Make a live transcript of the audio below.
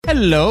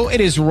Hello, it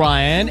is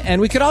Ryan,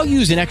 and we could all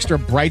use an extra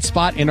bright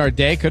spot in our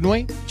day, couldn't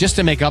we? Just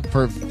to make up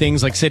for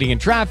things like sitting in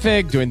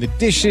traffic, doing the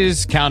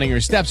dishes, counting your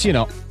steps, you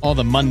know, all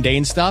the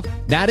mundane stuff.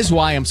 That is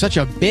why I'm such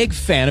a big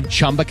fan of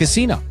Chumba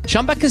Casino.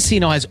 Chumba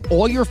Casino has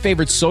all your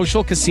favorite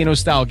social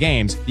casino-style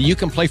games that you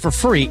can play for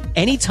free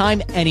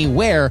anytime,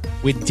 anywhere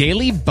with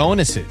daily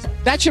bonuses.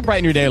 That should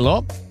brighten your day a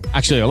little.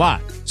 Actually, a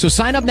lot. So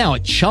sign up now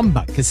at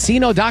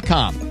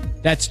ChumbaCasino.com.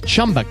 That's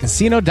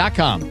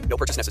ChumbaCasino.com. No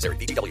purchase necessary.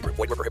 VGW Group.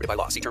 Void where prohibited by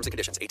law. See terms and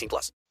conditions.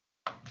 18+.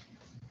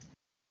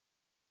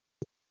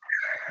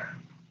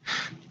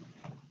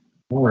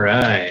 All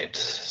right.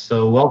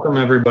 So welcome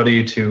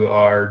everybody to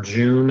our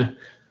June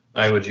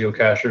Iowa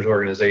Geocachers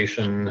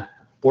Organization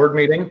board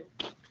meeting.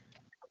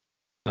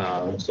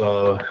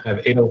 So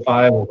at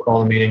 8:05, we'll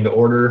call the meeting to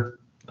order.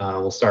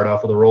 We'll start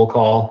off with a roll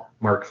call.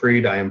 Mark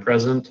Freed, I am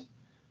present.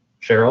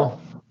 Cheryl?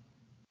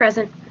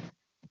 Present.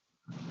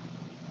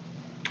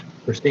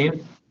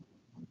 Christine?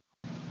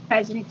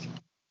 Present.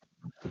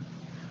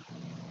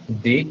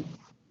 Dee?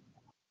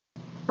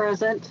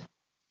 Present.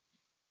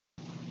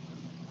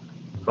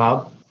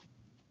 Bob?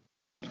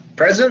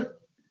 Present.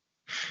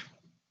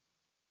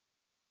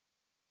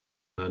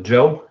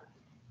 Joe?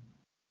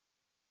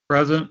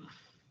 Present.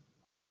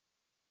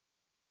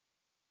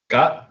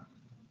 Scott?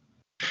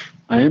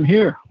 I am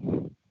here.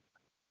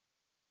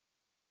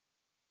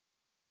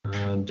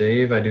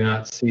 Dave, I do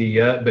not see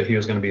yet, but he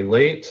was going to be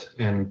late.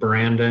 And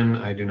Brandon,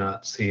 I do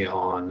not see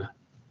on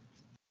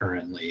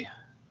currently.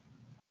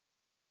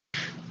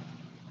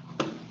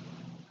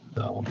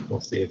 So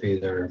we'll see if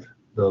either of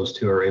those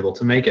two are able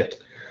to make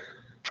it.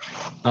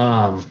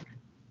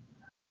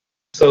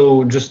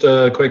 So just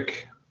a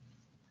quick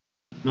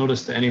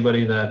notice to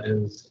anybody that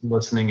is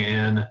listening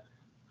in.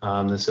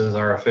 This is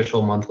our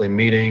official monthly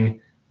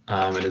meeting.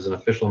 It is an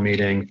official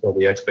meeting, so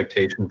the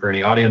expectation for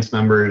any audience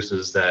members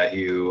is that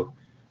you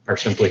are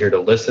simply here to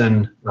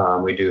listen.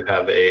 We do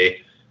have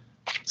a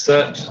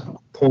set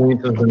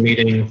point of the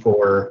meeting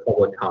for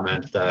public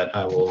comment that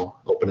I will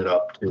open it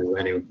up to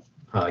any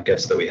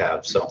guests that we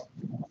have. So,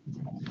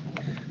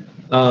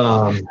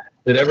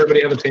 did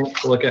everybody have a chance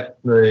to look at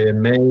the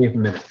May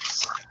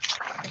minutes?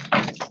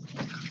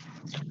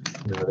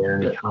 Are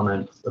there any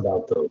comments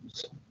about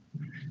those?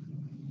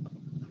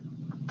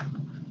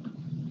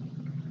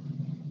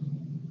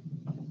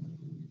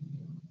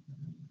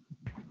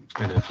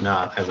 And if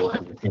not, I will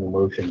entertain a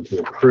motion to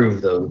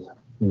approve those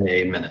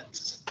May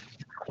minutes.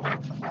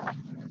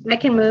 I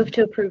can move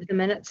to approve the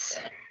minutes.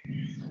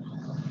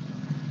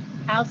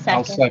 I'll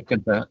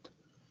second. That.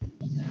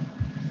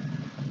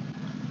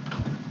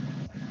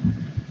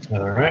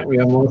 All right, we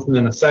have a motion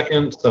and a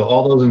second. So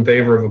all those in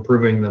favor of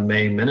approving the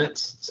May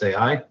minutes, say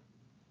aye.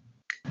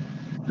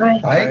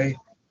 Aye.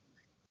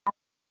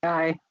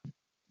 Aye.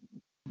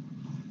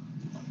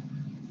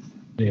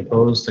 Any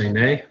opposed, say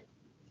nay.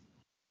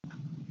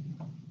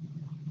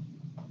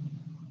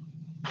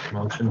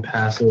 Motion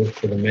passes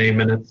for the May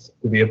minutes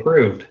to be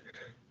approved.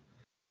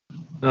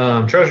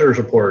 Treasurer's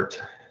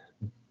report.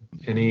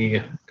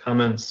 Any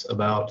comments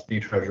about the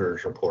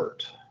treasurer's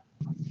report?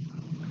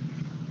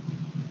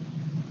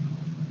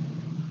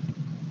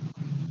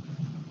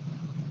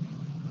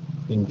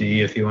 And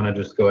Dee, if you want to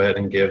just go ahead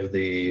and give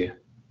the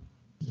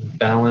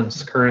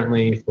balance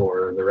currently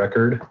for the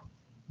record.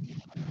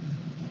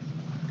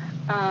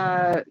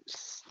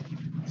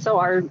 So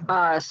our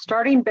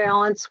starting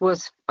balance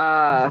was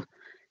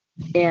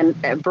in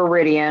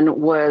Viridian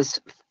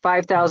was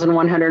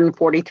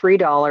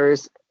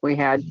 $5,143. We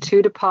had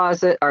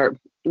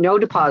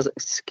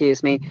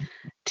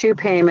two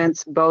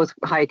payments, both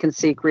hike and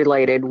seek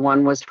related.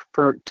 One was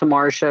to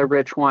Marcia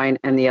Richwine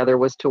and the other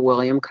was to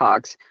William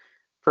Cox,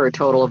 for a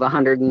total of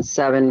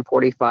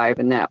 $107.45,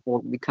 and that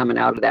will be coming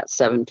out of that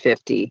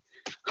 $750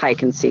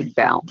 hike and seek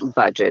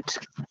budget.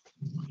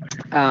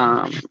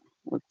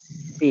 Let's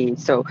see.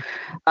 So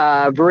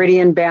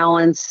Viridian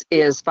balance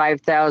is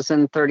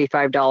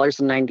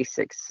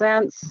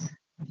 $5,035.96.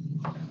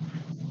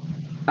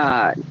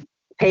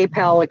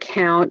 PayPal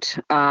account,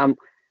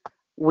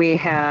 we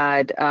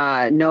had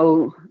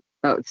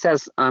it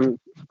says I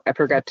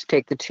forgot to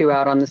take the two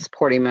out on the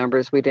supporting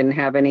members. We didn't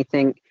have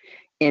anything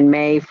in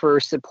May for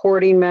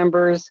supporting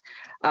members.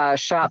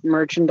 Shop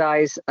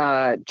merchandise,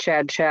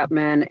 Chad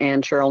Chapman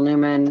and Cheryl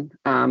Newman,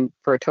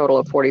 for a total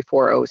of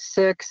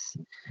 $44.06,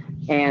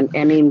 and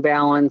ending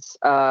balance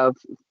for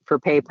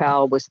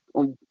PayPal was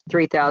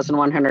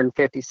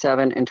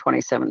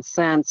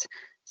 $3,157.27.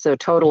 So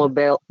total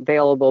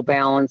available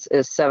balance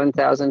is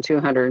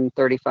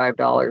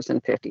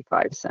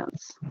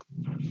 $7,235.55.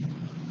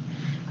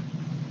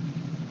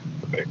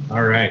 Okay.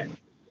 All right.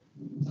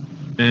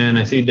 And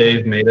I see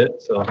Dave made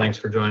it, so thanks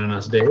for joining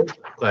us, Dave.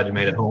 Glad you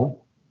made it home.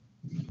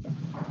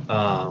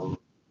 So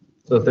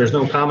if there's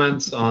no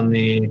comments on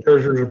the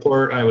treasurer's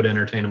report, I would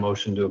entertain a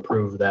motion to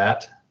approve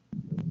that.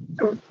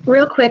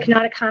 Real quick,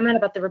 not a comment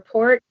about the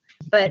report,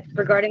 but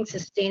regarding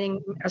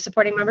sustaining or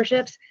supporting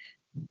memberships,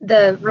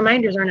 the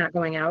reminders are not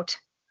going out.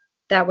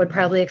 That would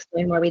probably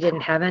explain why we didn't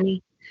have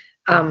any.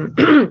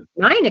 Mine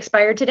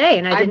expired today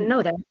and I didn't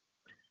know that.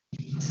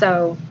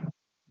 So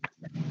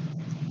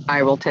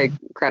I will take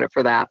credit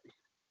for that.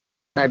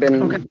 I've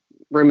been Okay.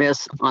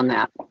 remiss on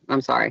that.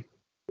 I'm sorry.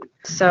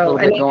 A So,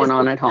 little bit going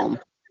on at home.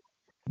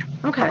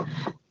 okay.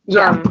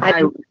 Yeah,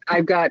 I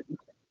I've got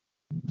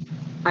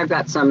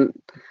some.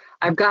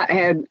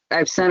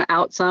 I've sent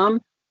out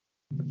some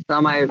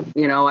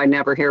I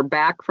never hear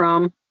back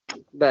from,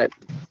 but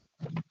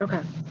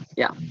okay.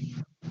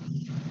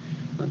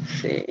 let's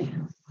see.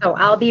 So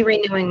I'll be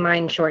renewing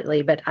mine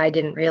shortly, but I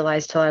didn't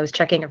realize till I was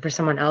checking it for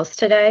someone else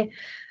today,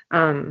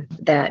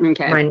 that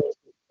Okay. mine.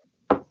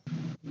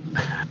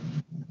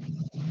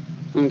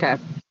 Okay.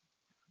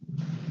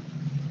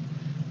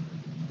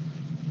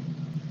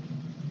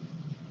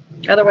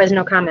 Otherwise,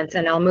 no comments,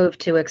 and I'll move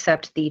to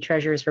accept the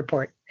treasurer's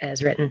report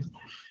as written.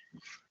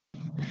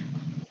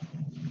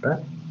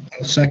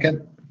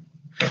 Second.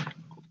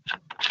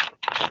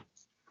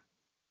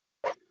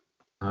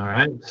 All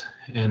right.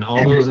 And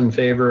all those in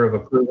favor of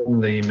approving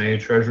the May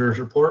treasurer's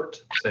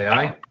report, say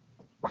aye.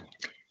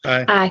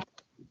 Aye.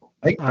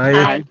 Aye.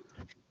 Aye.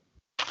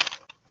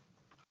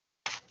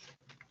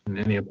 And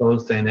any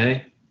opposed, say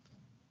nay.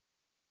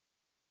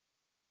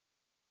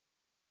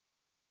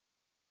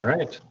 All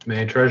right,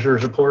 May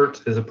treasurer's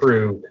report is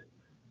approved.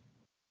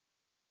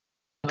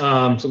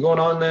 So going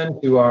on then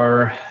to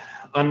our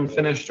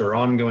unfinished or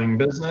ongoing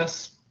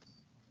business.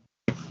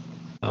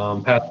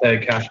 Pat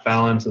Tag cash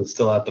balance is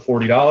still at the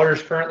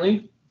 $40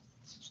 currently.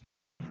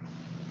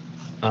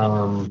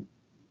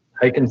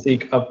 Hike and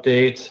Seek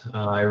update.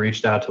 I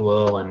reached out to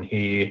Will and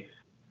he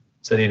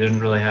said he didn't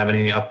really have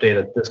any update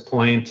at this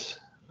point.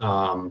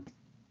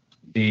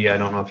 Dee, I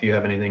don't know if you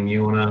have anything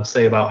you want to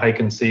say about Hike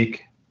and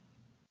Seek.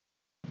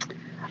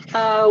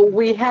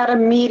 We had a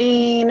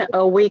meeting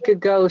a week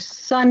ago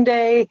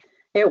Sunday.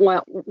 It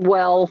went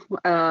well.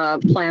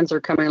 Plans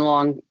are coming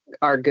along,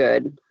 are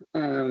good.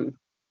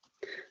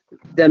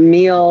 The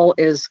meal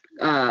is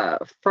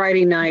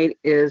Friday night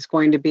is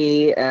going to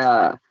be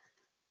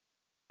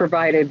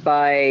provided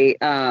by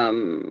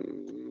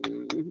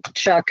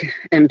Chuck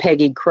and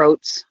Peggy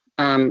Croats,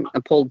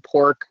 a pulled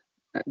pork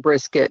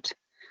brisket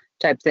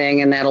type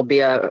thing, and that'll be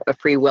a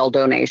free will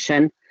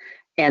donation.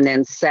 And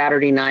then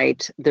Saturday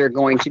night, they're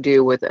going to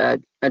do with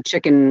a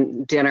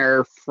chicken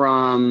dinner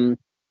from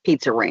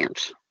Pizza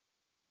Ranch.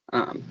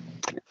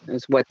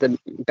 Is what the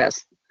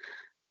best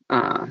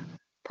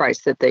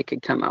price that they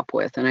could come up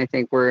with. And I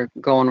think we're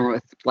going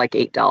with like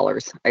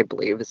 $8, I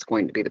believe is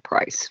going to be the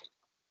price.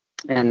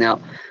 And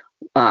they'll,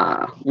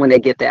 when they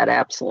get that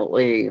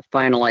absolutely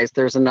finalized,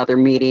 there's another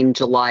meeting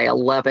July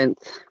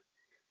 11th.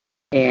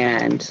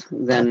 And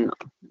then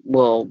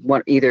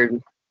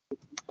either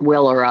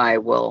Will or I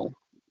will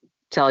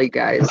tell you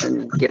guys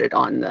and get it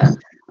on the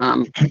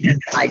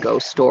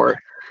IGO store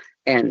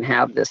and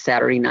have the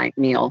Saturday night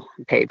meal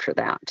paid for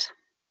that.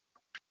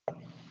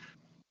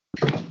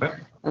 Okay.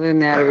 Other than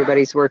that,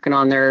 everybody's working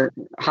on their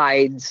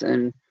hides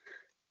and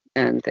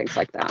things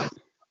like that.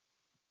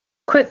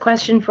 Quick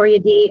question for you,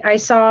 Dee. I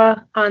saw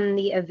on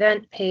the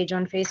event page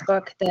on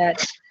Facebook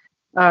that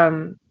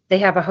they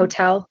have a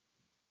hotel.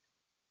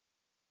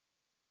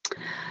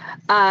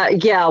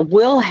 Yeah,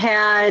 Will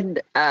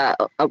had a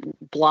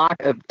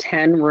block of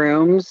 10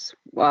 rooms.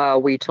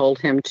 We told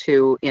him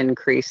to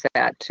increase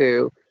that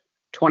to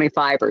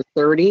 25 or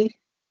 30,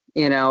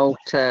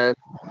 to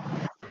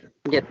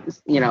get,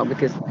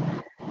 because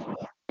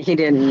he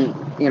didn't,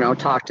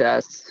 talk to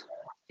us.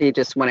 He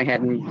just went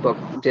ahead and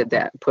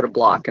put a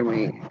block, and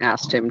we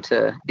asked him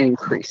to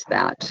increase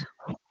that.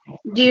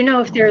 Do you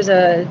know if there's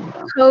a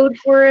code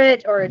for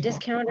it or a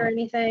discount or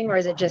anything, or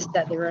is it just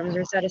that the rooms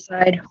are set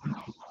aside?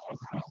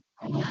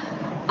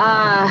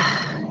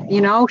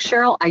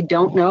 Cheryl, I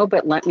don't know,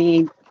 but let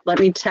me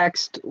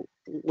text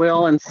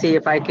Will and see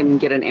if I can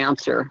get an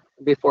answer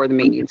before the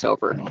meeting's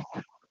over.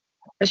 I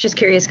was just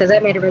curious because I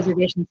made a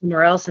reservation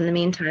somewhere else in the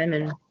meantime,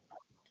 and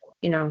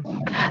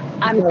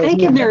I'm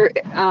thinking they're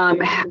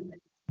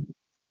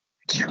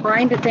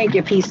trying to think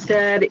if he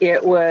said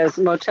it was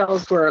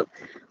motels were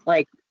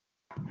like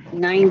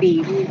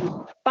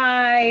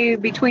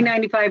 95, between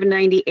 95 and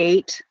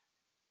 98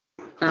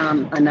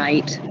 a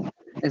night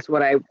is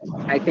what I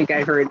think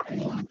I heard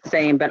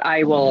saying, but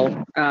I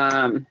will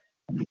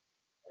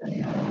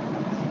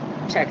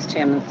text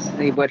him and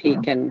see what he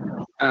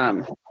can,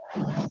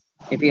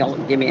 if he'll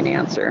give me an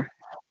answer.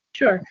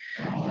 Sure.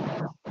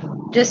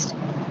 Just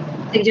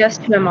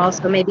suggest to him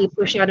also maybe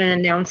push out an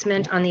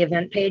announcement on the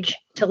event page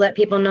to let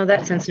people know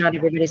that, since not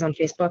everybody's on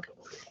Facebook.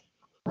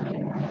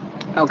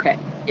 Okay,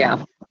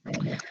 yeah.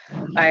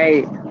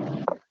 I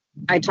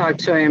talked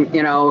to him,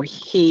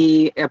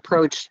 he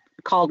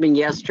called me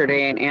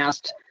yesterday and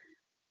asked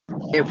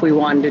if we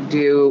wanted to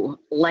do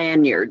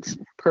lanyards,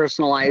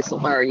 personalized,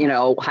 or,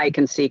 hike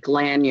and seek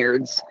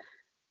lanyards,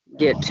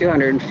 get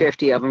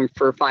 250 of them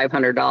for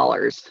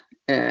 $500.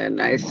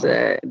 And I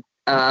said,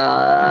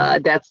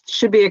 that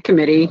should be a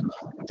committee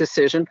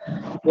decision.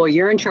 Well,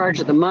 you're in charge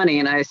of the money.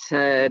 And I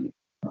said,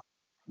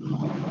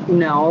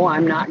 no,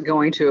 I'm not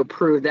going to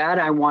approve that.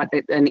 I want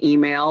an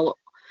email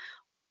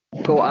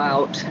go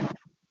out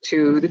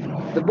to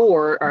the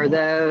board or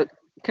the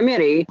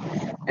committee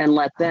and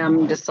let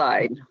them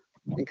decide.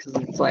 because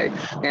it's like,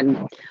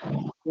 and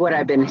what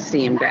I've been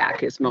seeing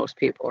back is most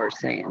people are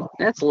saying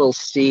that's a little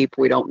steep.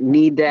 We don't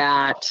need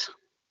that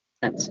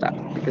and stuff,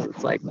 because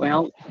it's like,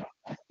 well,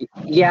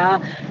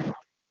 yeah,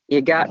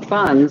 you got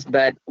funds,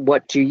 but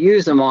what you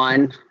use them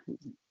on,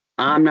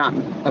 I'm not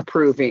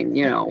approving,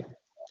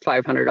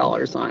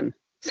 $500 on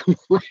some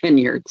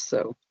lanyards.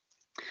 So,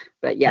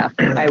 but yeah,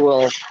 I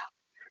will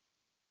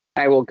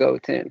go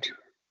to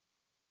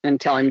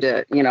and tell him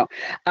to,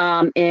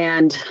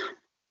 and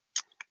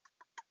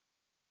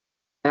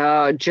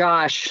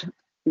Josh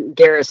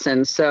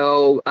Garrison.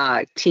 So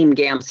Team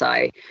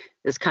GAMSI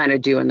is kind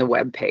of doing the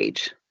web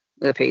page,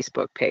 the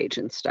Facebook page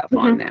and stuff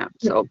on that.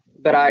 So,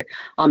 but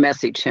I'll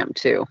message him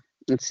too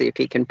and see if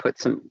he can put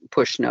some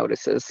push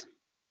notices.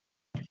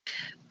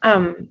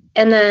 And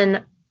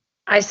then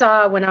I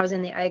saw when I was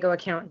in the IGO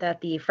account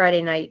that the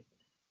Friday night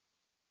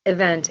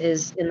event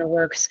is in the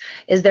works.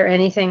 Is there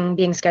anything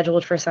being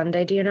scheduled for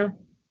Sunday? Do you know?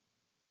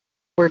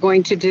 We're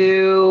going to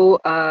do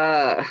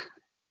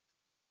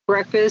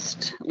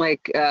breakfast,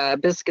 like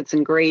biscuits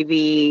and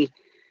gravy,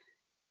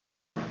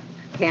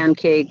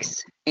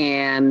 pancakes,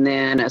 and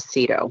then a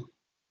Cedo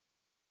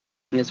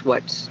is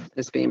what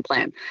is being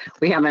planned.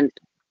 We haven't,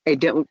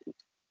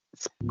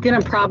 it's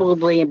going to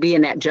probably be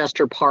in that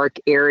Jester Park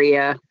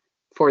area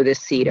for this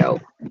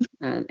Cedo,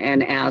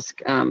 and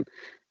ask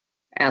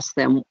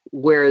them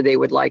where they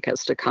would like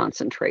us to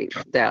concentrate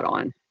that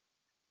on.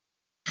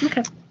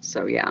 Okay.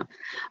 So yeah.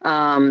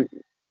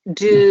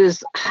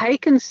 Does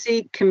Hike and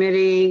Seek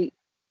Committee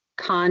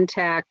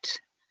contact,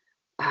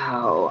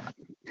 who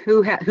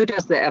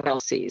does the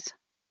FLCs?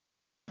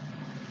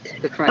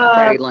 The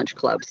Friday lunch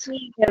clubs.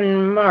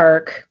 And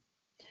Mark.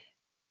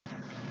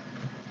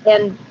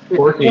 And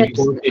Porky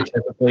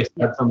typically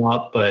sets them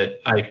up,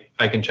 but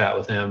I can chat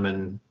with him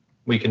and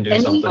we can do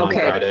something on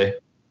Friday.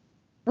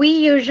 We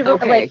usually,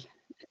 like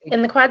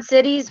in the Quad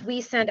Cities, we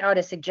send out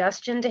a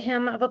suggestion to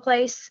him of a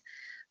place.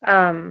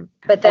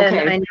 But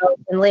then I know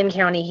in Lynn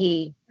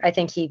County, I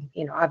think he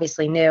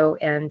obviously knew,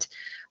 and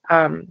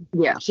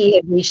he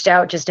had reached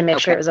out just to make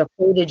sure it was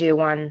okay to do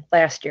one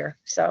last year.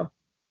 So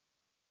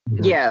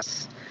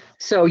yes.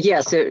 So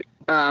yes,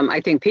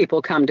 I think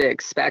people come to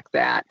expect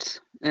that,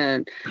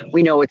 and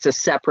we know it's a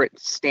separate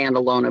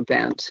standalone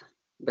event,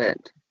 but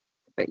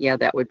yeah,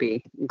 that would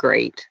be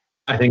great.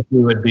 I think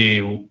we would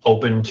be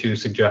open to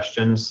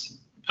suggestions,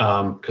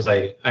 because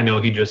I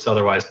know he just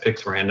otherwise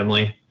picks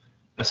randomly,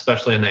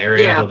 especially in the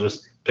area. Yeah. He'll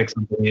just pick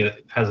something he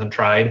hasn't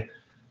tried.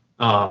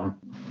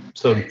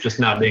 So just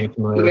not being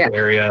familiar with the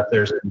area, if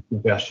there's any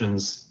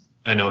suggestions,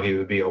 I know he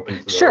would be open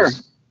to those. Sure.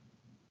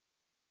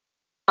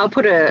 I'll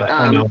put a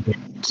I know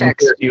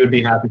text. He would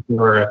be happy to,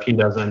 or if he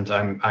doesn't,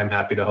 I'm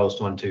happy to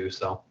host one too.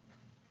 So.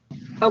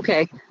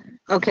 Okay,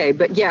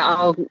 but yeah,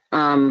 I'll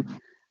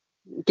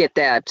get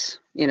that.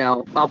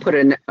 I'll put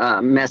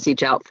a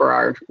message out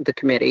for the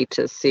committee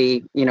to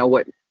see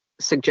what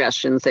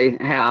suggestions they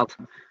have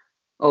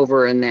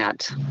over in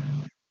that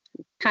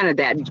kind of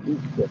that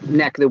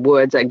neck of the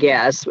woods, I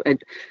guess.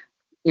 It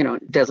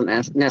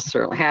doesn't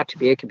necessarily have to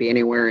be. It could be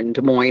anywhere in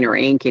Des Moines or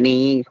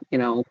Ankeny,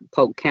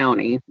 Polk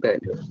County, but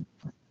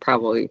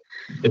probably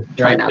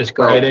try not to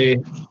go.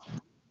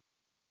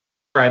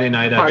 Friday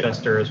night at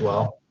Jester as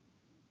well.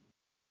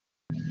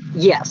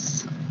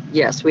 Yes,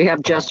 we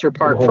have Jester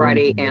Park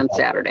Friday and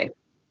Saturday.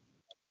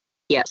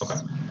 Yes. Okay.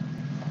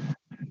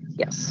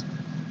 Yes.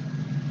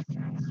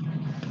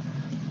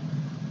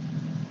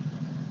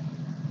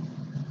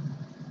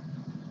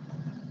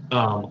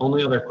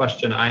 Only other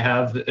question I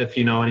have, if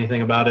you know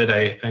anything about it,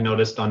 I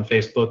noticed on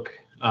Facebook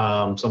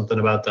something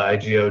about the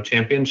IGO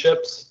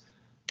championships.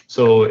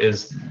 So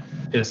is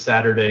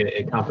Saturday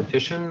a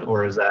competition,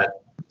 or is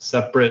that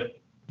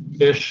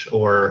separate-ish,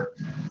 or?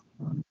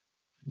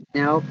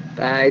 No,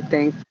 I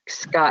think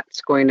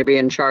Scott's going to be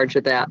in charge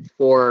of that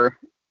for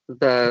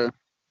the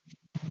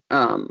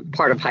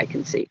part of Hike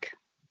and Seek.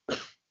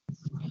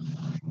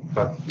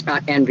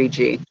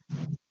 NVG.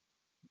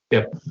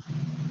 Yep.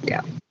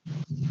 Yeah.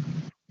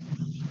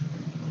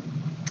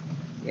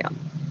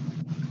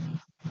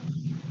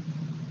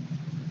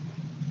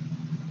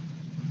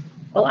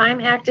 Well,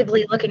 I'm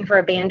actively looking for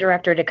a band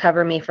director to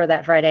cover me for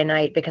that Friday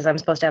night because I'm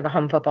supposed to have a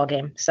home football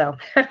game. So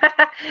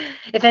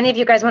if any of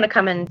you guys want to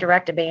come and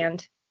direct a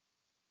band,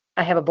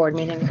 I have a board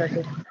meeting to go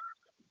to.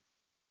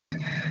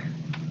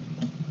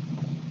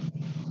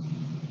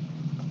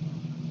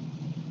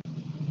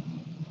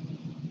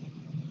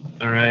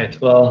 All right.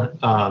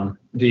 Well,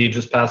 do you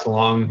just pass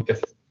along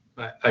if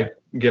I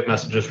get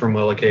messages from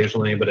Will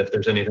occasionally, but if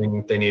there's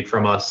anything they need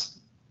from us,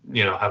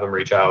 have them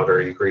reach out,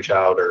 or you can reach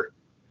out, or,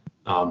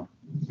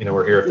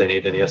 we're here if they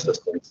need any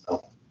assistance.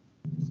 So.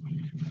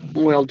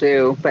 Will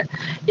do. But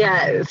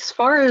yeah, as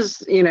far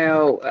as,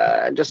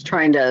 just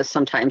trying to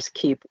sometimes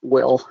keep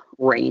Will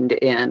reined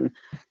in,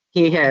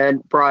 he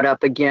had brought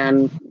up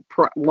again,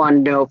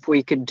 wanted to know if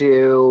we could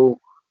do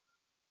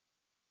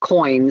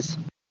coins,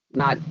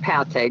 not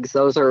path tags.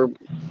 Those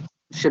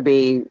should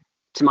be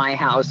to my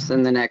house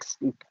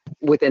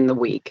within the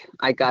week.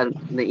 I got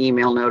the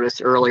email notice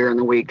earlier in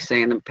the week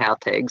saying the path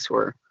tags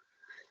were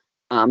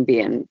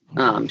being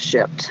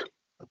shipped.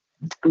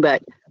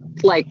 But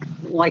like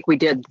we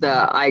did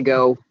the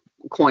IGO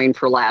coin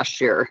for last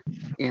year,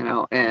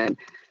 and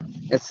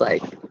it's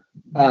like,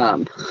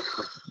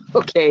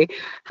 okay,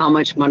 how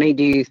much money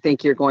do you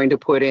think you're going to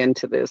put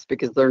into this?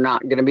 Because they're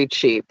not going to be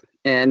cheap,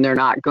 and they're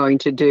not going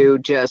to do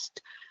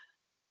just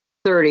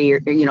 30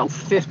 or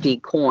 50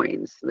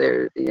 coins.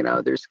 There's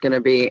going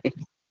to be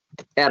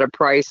at a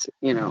price,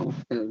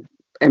 and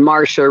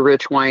Marcia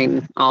Rich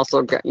Wine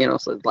also got,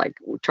 so like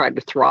we tried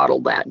to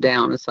throttle that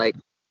down. It's like,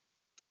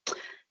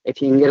 if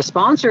you can get a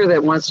sponsor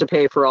that wants to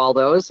pay for all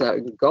those,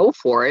 go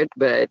for it.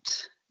 But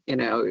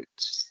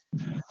it's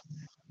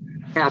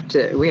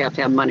we have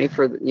to have money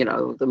for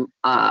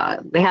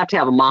they have to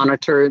have a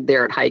monitor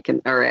there at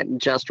or at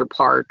Jester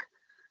Park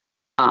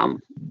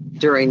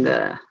during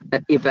the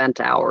event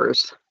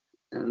hours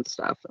and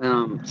stuff.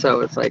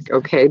 So it's like,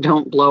 okay,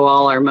 don't blow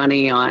all our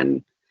money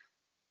on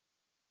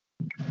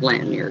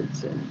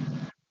lanyards and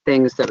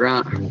things that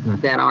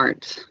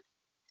aren't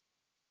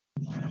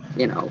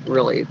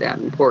really that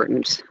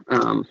important.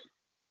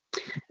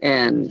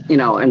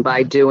 And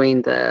by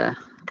doing the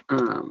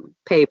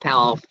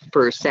PayPal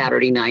for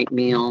Saturday night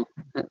meal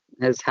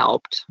has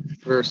helped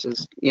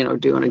versus,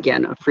 doing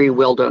again a free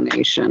will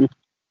donation.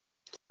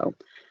 So,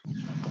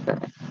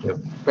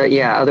 but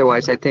yeah,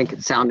 otherwise I think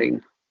it's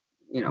sounding,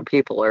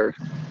 people are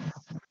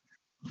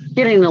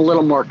getting a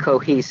little more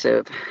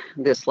cohesive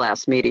this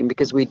last meeting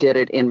because we did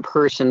it in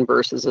person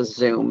versus a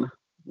Zoom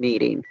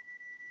meeting.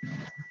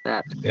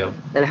 That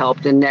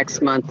helped. And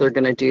next month they're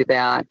going to do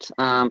that.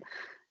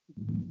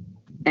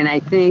 And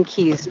I think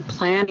he's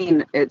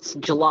planning, it's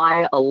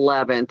July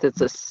 11th.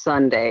 It's a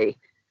Sunday.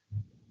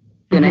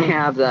 Going to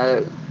have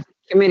the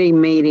committee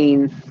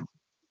meeting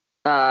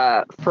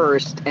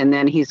first, and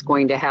then he's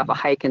going to have a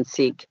hike and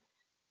seek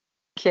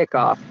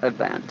kickoff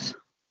event.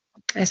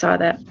 I saw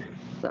that.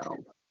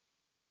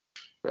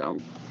 So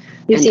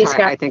you see,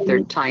 Scott, I think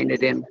they're tying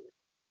it in.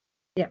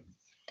 Yeah.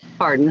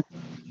 Pardon?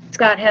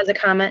 Scott has a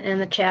comment in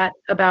the chat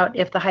about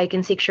if the hike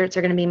and seek shirts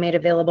are going to be made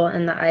available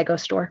in the IGO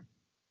store.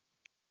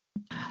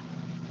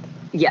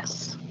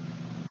 Yes.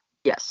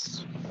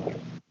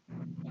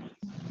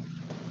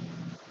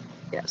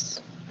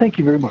 Thank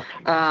you very much.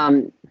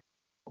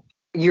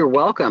 You're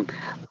welcome.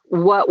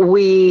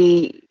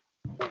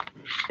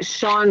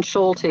 Sean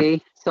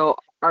Schulte, so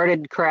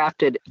Arted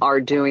Crafted, are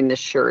doing the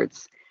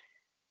shirts.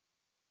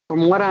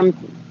 From what I'm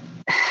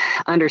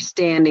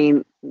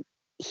understanding,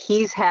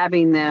 he's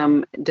having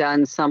them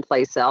done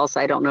someplace else.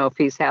 I don't know if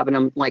he's having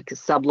them like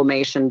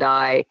sublimation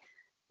dye.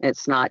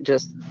 It's not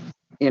just,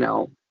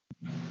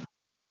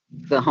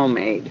 the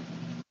homemade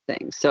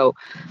thing. So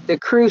the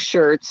crew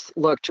shirts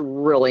looked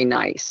really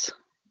nice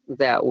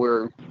that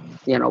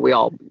we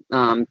all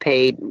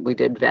paid. We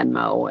did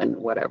Venmo and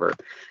whatever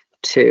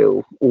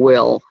to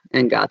Will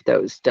and got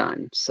those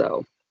done.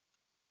 So,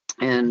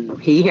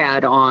 and he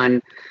had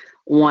on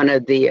one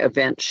of the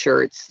event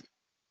shirts,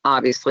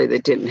 obviously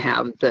that didn't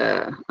have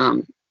the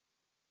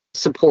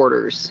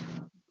supporters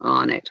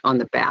on it on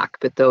the back,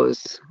 but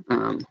those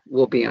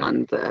will be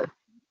on the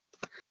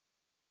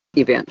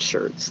event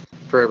shirts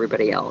for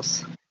everybody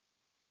else.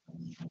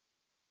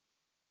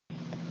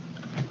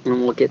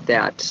 And we'll get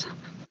that.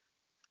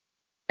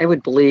 I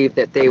would believe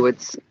that they would,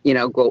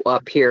 go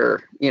up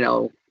here,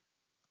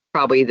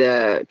 probably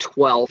the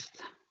 12th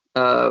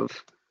of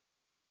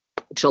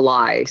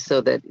July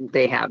so that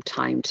they have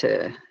time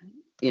to,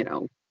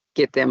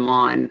 get them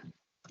on,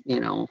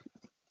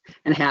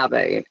 and have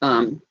a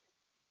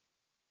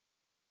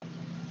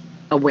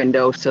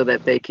window so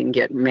that they can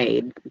get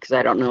made, because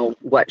I don't know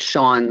what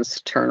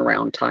Sean's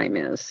turnaround time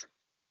is.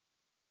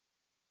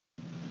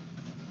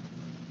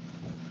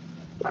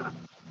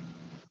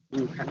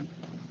 Okay.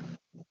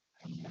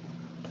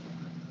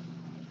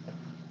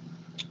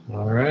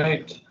 All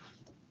right.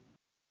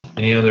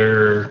 Any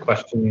other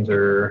questions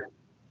or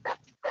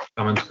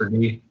comments for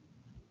Dee?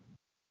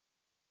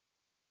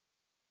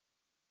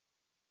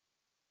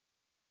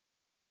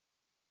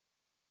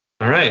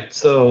 All right,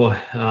 so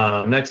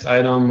next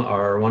item,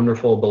 our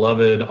wonderful,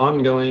 beloved,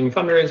 ongoing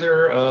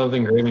fundraiser of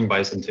engraving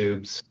bison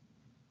tubes.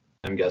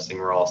 I'm guessing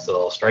we're all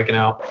still striking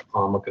out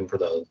on looking for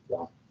those.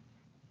 So.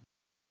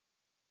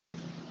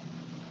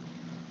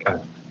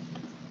 Okay.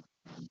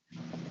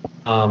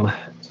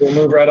 So we'll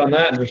move right on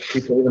that and just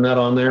keep leaving that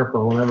on there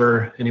for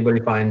whenever anybody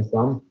finds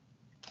some.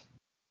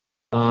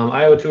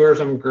 Iowa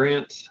Tourism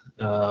Grant.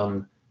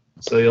 So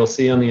you'll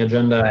see on the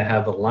agenda, I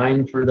have a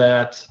line for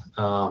that.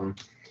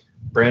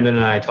 Brandon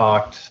and I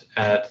talked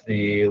at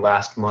the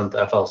last month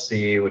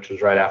FLC, which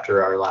was right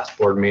after our last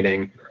board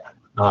meeting.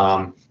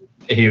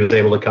 He was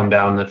able to come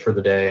down for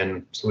the day,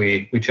 and so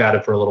we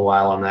chatted for a little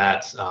while on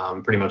that.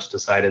 Pretty much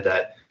decided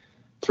that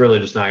it's really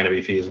just not going to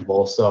be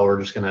feasible, so we're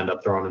just going to end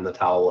up throwing in the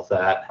towel with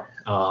that.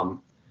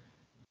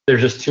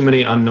 There's just too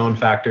many unknown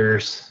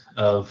factors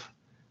of,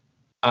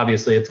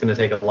 obviously it's going to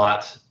take a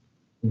lot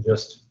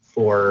just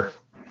for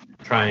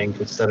trying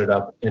to set it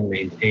up and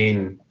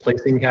maintain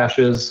placing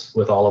caches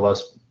with all of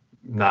us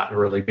not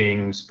really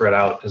being spread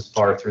out as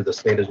far through the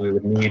state as we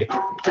would need.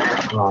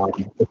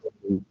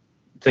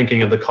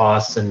 thinking of the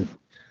costs and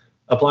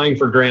applying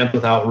for grants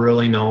without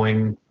really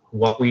knowing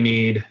what we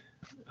need,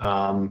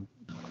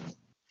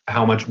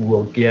 how much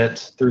we'll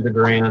get through the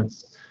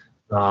grants,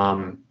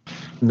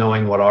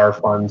 knowing what our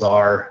funds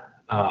are.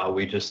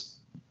 We just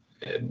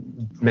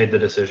made the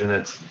decision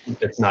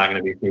it's not going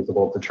to be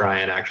feasible to try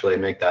and actually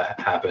make that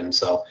happen.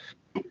 So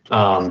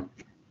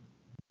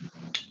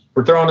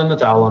we're throwing in the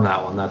towel on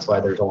that one. That's why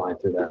there's a line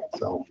through that.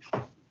 So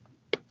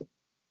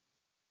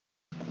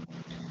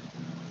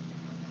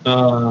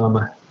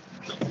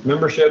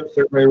membership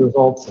survey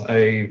results,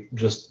 I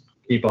just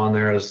keep on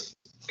there as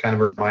kind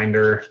of a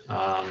reminder.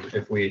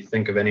 If we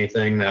think of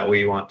anything that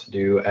we want to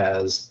do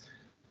as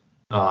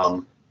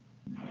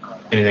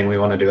anything we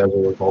want to do as a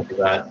result of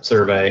that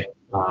survey,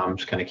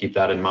 just kind of keep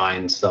that in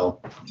mind.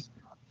 So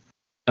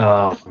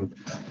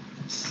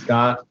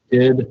Scott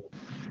did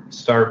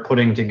start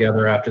putting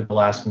together after the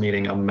last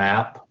meeting a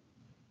map.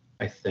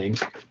 I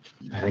think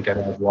I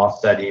have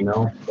lost that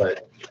email,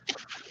 but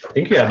I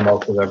think you had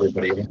most of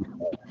everybody.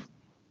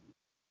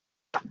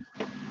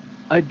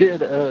 I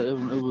did.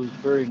 It was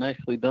very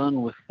nicely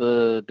done with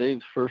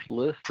Dave's first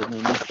list, and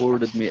then he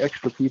forwarded me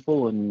extra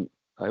people, and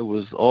I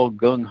was all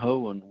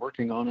gung-ho and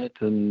working on it,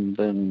 and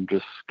then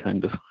just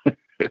kind of...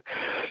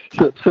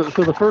 so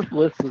the first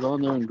list is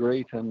on there and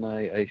great, and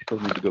I still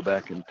need to go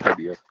back and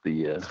tidy up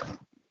the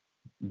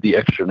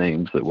extra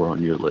names that were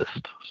on your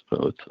list.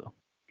 So it's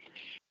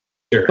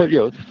sure. But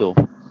yeah,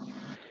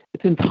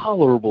 it's in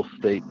tolerable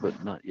state,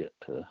 but not yet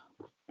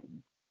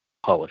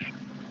polished.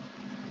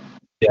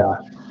 Yeah,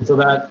 so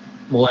that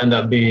will end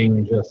up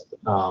being just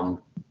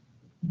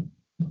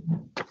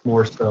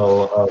more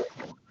so of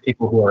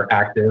people who are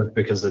active,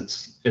 because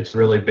it's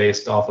really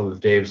based off of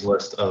Dave's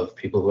list of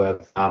people who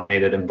have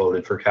nominated and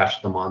voted for Cash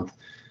of the Month,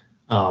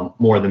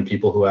 more than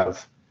people who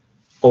have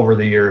over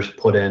the years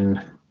put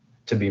in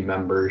to be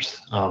members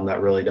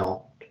that really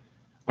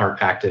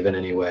aren't active in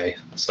any way.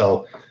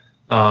 So,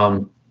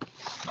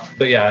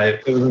 but yeah,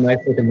 it was a nice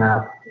looking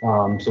map.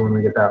 So when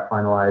we get that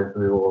finalized,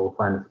 we will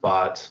find a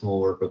spot.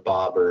 We'll work with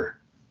Bob, or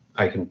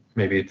I can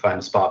maybe find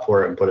a spot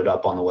for it and put it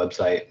up on the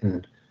website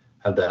and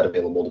have that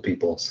available to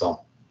people.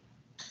 So.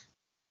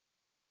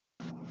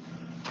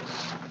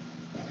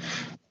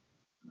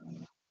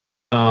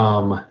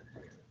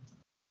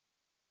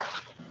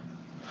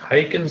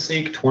 Hike and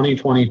Seek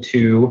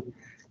 2022.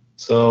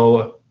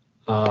 So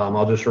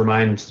I'll just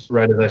remind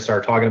right as I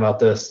start talking about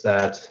this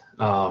that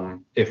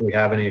if we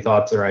have any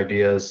thoughts or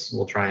ideas,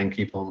 we'll try and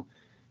keep them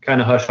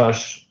kind of hush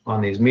hush on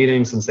these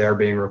meetings, since they are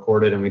being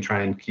recorded, and we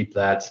try and keep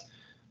that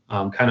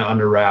kind of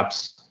under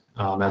wraps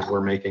as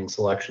we're making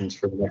selections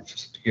for the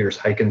next year's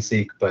Hike and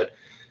Seek. But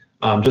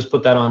just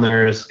put that on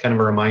there as kind of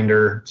a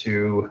reminder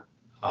to,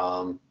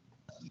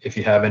 if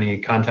you have any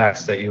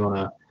contacts that you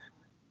want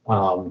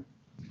to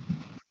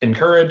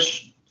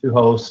encourage to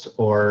host,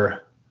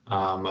 or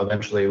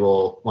eventually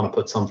we'll want to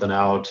put something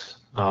out,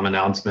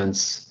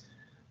 announcements.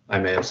 I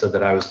may have said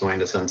that I was going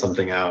to send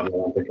something out, and I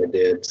don't think I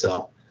did,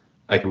 so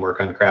I can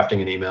work on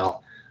crafting an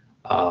email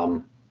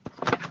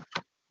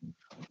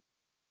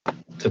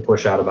to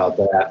push out about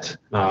that,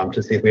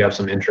 to see if we have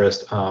some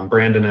interest.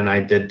 Brandon and I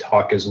did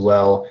talk as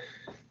well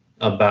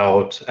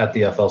about at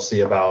the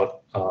FLC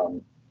about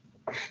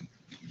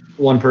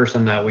one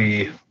person that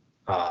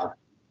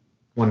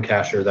one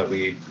cashier that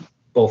we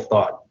both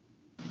thought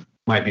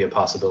might be a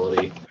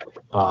possibility.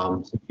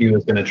 So he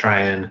was going to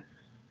try and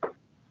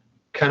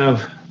kind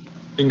of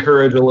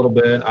encourage a little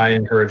bit. I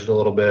encouraged a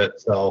little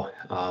bit. So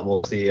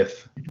we'll see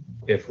if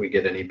we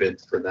get any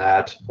bids for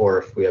that, or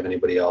if we have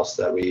anybody else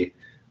that we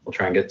will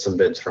try and get some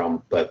bids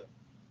from. But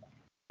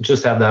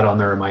just have that on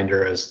the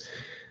reminder as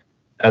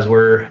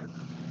we're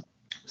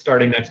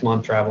starting next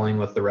month, traveling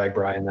with the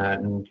RAGBRAI and that,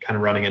 and kind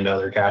of running into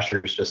other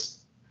cashiers.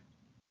 Just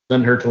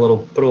doesn't hurt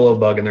to put a little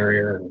bug in their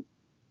ear and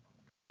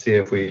see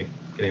if we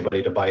get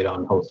anybody to bite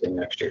on hosting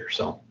next year.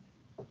 So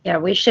Yeah,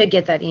 we should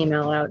get that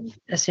email out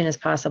as soon as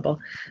possible.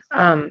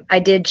 I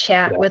did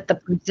chat with the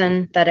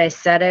person that I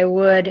said I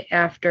would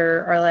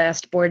after our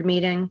last board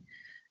meeting,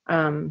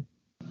 having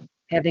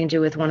to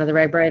do with one of the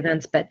RAGBRAI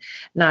events, but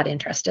not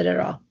interested at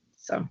all.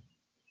 So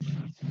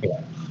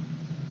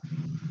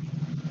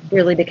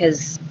really,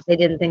 because they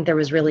didn't think there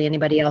was really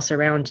anybody else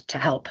around to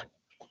help.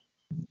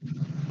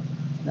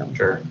 So.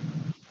 Sure.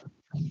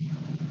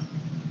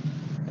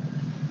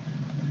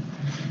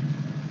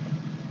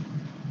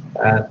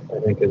 That, I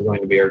think, is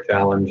going to be our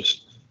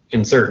challenge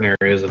in certain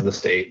areas of the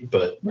state,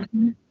 but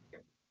we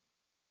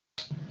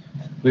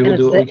will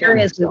do what we can.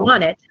 Areas we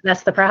want it.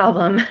 That's the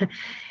problem.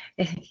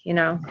 You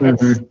know,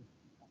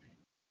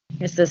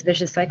 it's this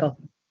vicious cycle.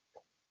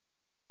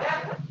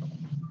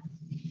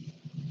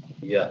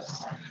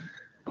 Yes.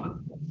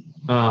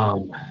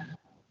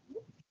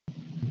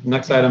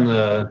 Next item,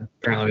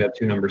 apparently we have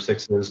two number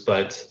 6s,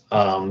 but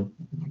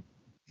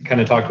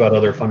kind of talked about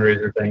other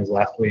fundraiser things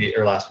last week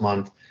or last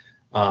month.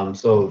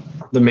 So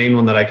the main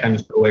one that I kind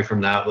of took away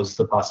from that was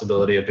the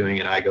possibility of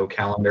doing an IGO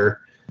calendar.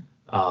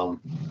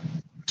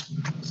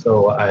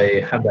 So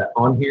I have that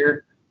on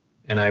here,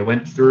 and I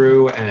went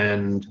through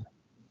and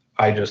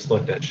I just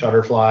looked at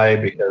Shutterfly,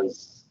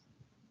 because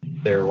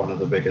they're one of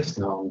the biggest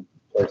known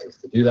places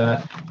to do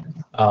that.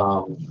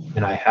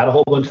 And I had a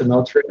whole bunch of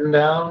notes written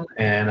down,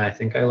 and I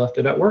think I left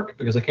it at work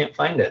because I can't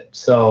find it.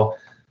 So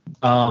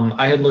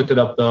I had looked it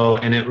up though,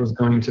 and it was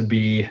going to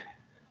be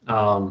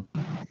the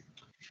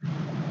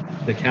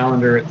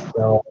calendar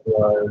itself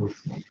was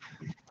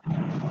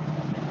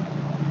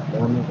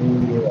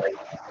only like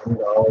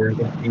 $10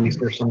 a piece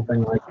or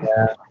something like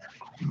that.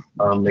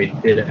 They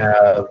did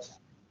have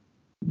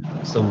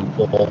some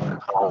bulk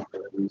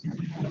options,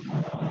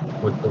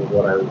 which is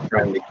what I was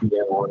trying to keep in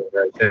on and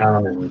write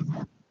down, and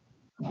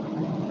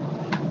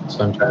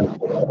so I'm trying to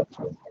pull that up.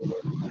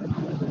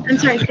 I'm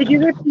sorry, could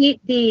you repeat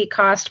the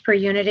cost per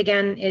unit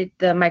again?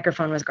 The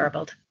microphone was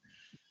garbled.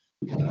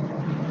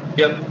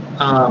 Yep.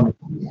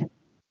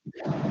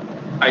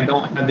 I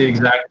don't have the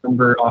exact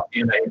number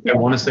offhand. I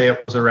want to say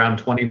it was around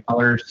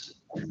 $20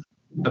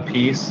 a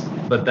piece,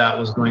 but that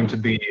was going to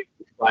be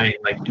buying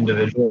like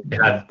individual. They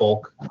had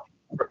bulk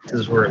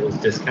prices where it was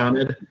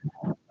discounted.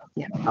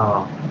 Yeah.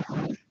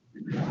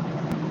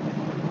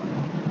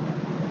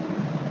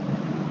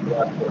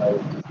 That's what I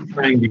was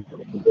trying to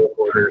get the bulk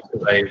orders,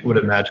 because I would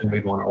imagine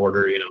we'd want to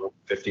order,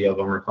 50 of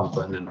them or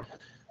something. And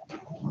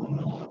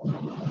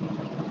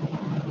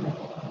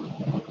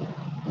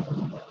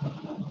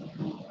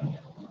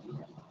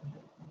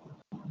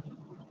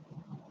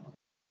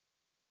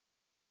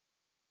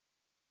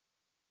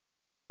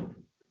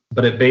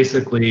but it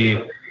basically,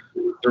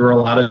 there were a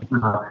lot of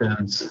different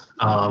options,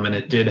 and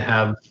it did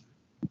have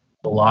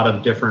a lot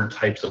of different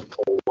types of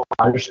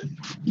collage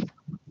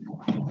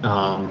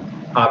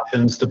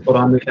options to put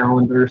on the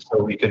calendar.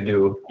 So we could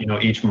do,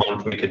 each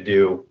month we could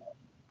do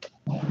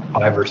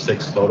 5 or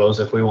 6 photos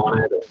if we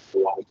wanted. If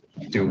we wanted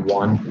to do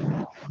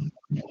one,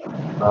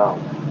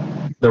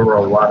 there were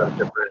a lot of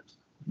different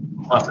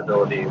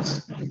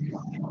possibilities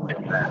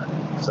in that.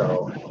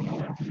 So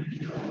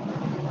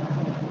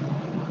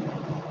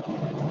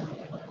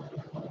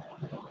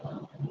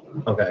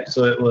okay,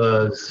 so it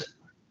was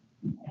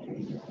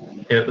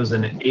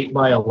an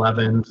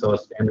 8x11, so a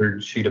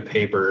standard sheet of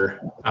paper.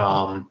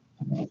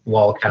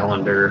 Wall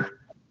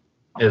calendar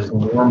is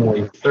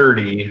normally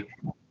 30.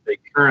 They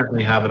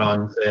currently have it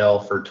on sale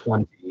for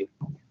 20.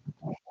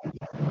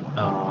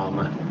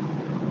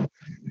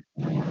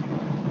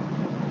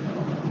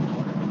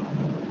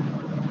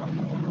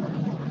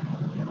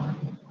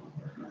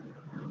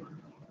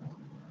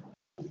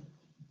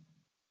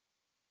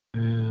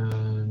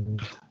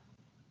 And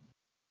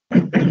I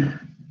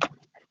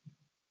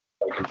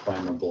can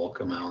find the bulk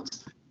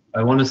amounts.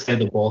 I want to say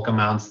the bulk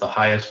amounts, the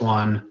highest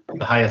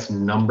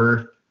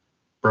number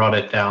brought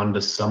it down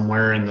to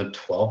somewhere in the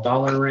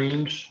 $12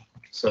 range.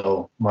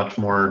 So much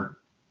more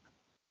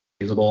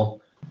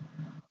feasible.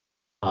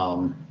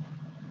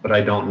 But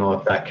I don't know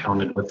if that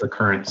counted with the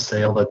current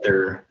sale that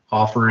they're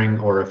offering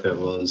or if it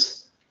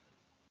was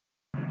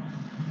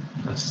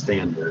a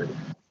standard.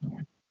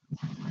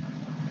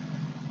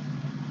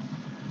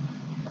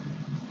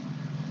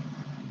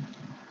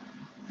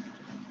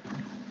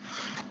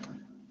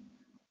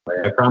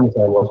 I promise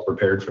I was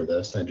prepared for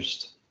this. I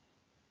just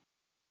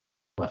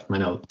left my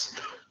notes.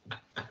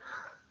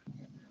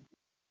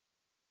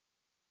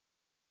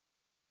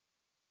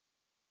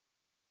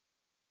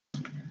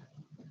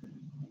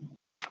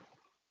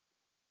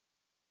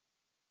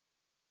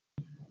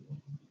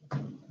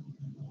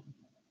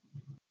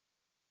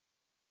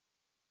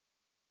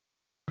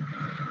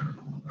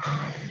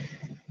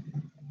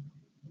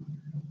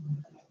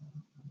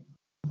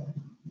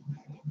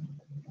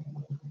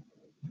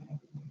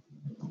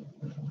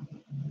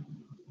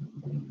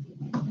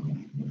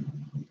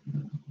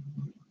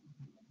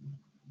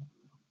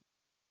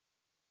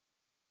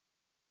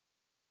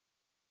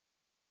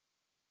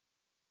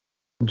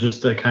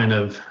 Just to kind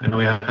of, I know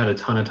we haven't had a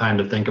ton of time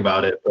to think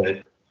about it,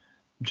 but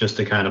just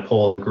to kind of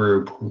poll the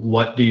group,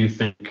 what do you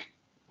think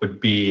would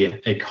be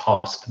a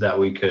cost that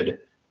we could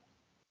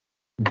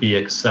be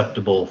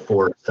acceptable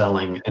for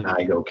selling an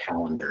IGO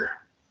calendar?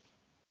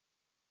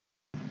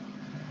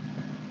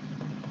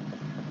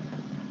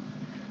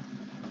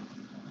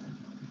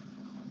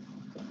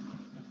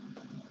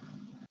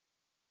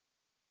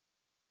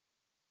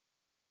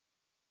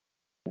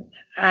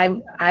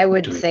 I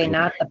would Do we say think-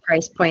 not the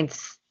price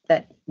points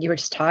that you were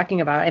just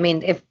talking about. I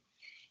mean, if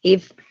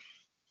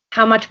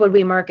how much would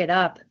we mark it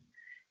up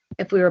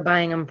if we were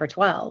buying them for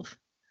 12?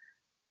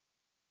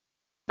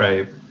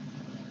 Right.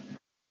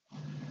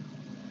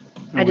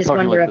 I just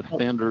wonder like the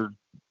standard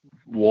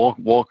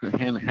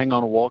hang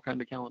on a wall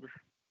kind of calendar.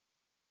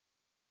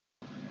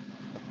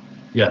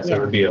 Yes, Yeah. it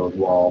would be a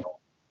wall.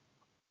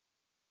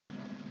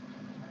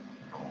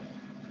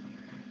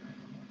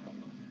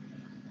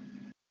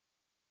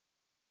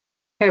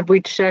 Have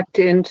we checked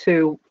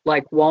into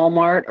like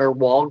Walmart or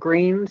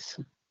Walgreens?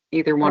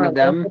 Either one Or of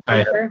them? local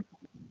paper?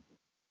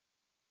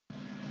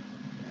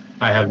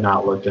 I have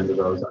not looked into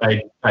those.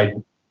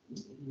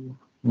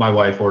 My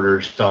wife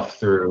orders stuff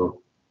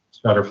through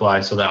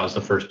Shutterfly, so that was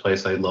the first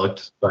place I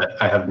looked, but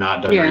I have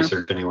not done Yeah.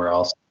 research anywhere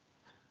else.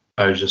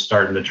 I was just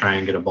starting to try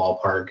and get a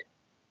ballpark.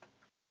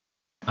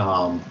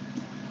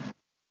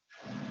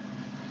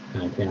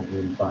 And I can't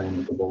even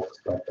find the bulk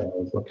stuff that I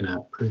was looking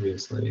at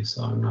previously,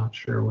 so I'm not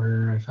sure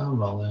where I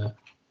found all that.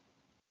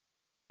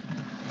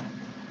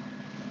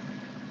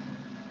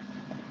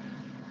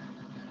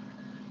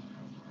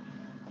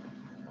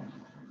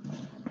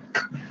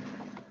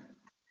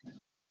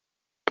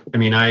 I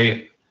mean,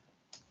 I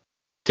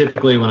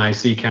typically, when I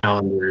see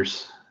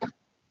calendars,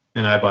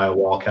 and I buy a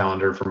wall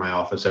calendar for my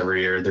office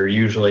every year, they're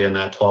usually in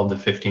that $12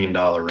 to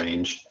 $15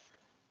 range.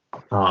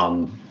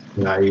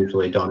 And I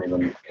usually don't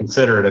even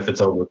consider it if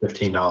it's over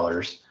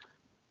 $15.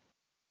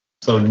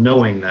 So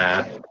knowing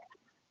that,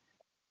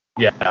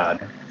 yeah,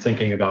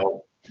 thinking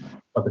about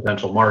a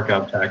potential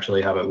markup to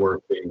actually have it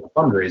work being a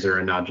fundraiser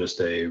and not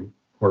just a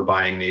we're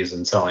buying these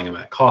and selling them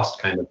at cost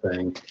kind of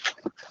thing.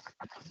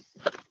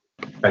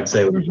 I'd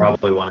say we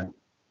probably want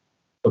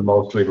the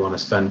most we'd want to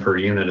spend per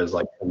unit is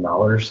like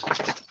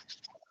 $10.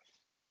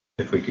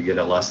 If we could get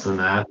it less than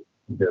that,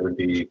 it would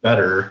be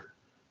better.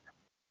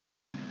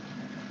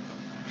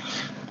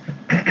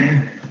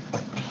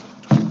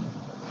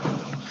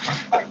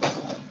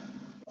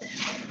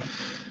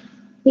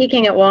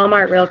 Speaking at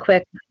Walmart real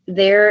quick,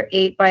 their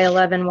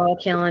 8x11 wall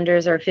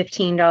calendars are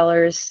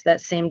 $15, that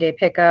same day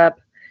pickup.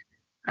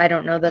 I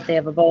don't know that they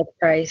have a bulk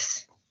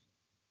price.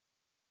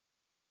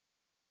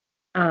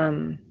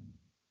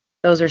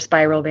 Those are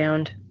spiral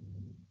bound.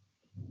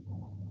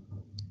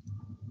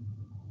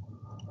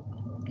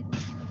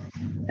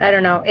 I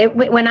don't know.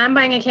 When I'm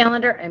buying a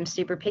calendar, I'm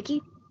super picky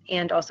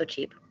and also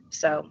cheap.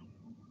 So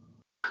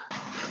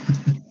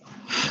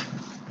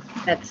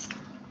that's,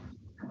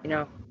 you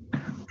know.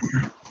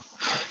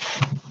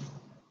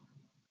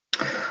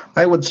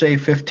 I would say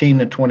 $15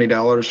 to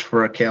 $20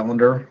 for a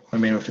calendar. I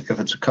mean, if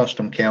it's a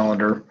custom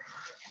calendar,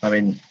 I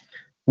mean,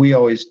 we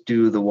always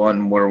do the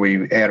one where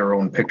we add our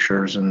own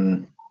pictures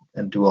and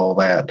do all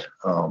that,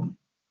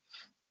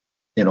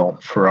 you know,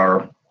 for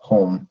our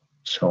home.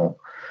 So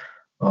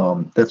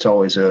that's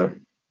always the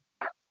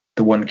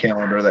one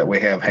calendar that we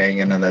have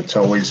hanging, and that's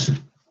always,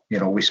 you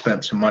know, we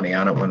spent some money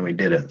on it when we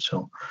did it.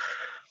 So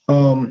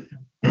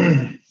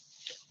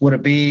would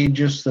it be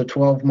just the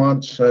 12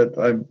 months?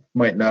 I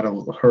might not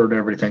have heard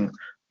everything.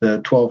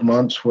 The 12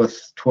 months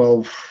with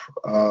 12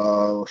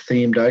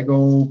 themed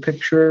IGO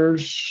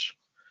pictures,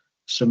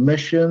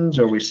 submissions?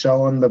 Are we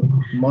selling the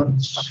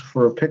months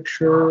for a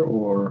picture,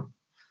 or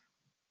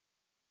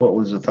what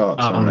was the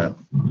thoughts on that?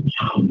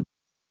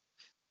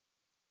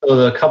 So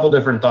the couple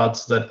different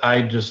thoughts that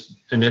I just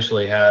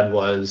initially had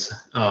was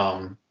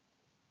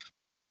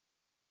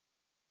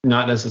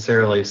not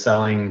necessarily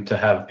selling to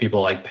have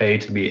people like pay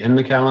to be in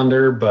the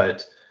calendar,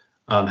 but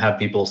have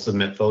people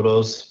submit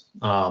photos.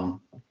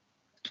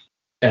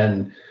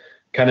 And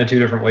kind of two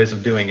different ways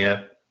of doing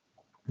it.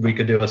 We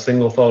could do a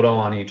single photo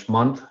on each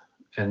month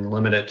and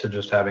limit it to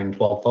just having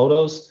 12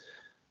 photos.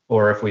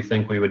 Or if we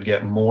think we would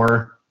get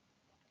more,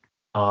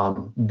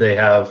 they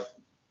have,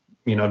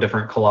 you know,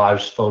 different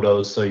collage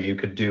photos. So you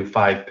could do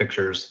 5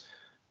 pictures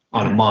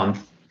on a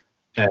month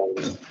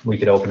and we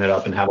could open it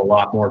up and have a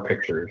lot more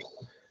pictures.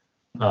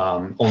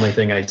 Only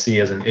thing I see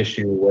as an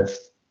issue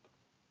with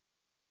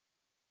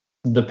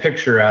the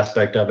picture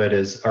aspect of it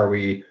is, are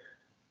we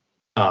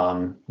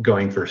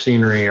going for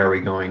scenery? Are we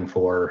going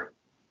for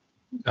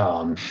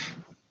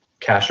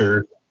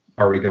cashier?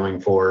 Are we going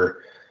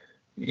for,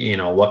 you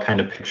know, what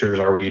kind of pictures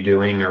are we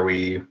doing? Are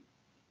we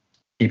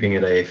keeping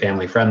it a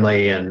family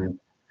friendly and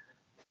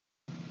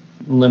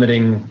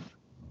limiting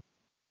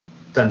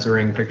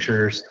censoring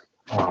pictures?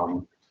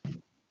 So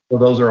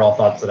those are all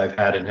thoughts that I've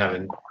had and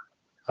haven't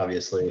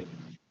obviously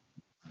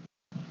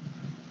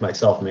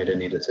myself made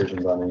any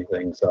decisions on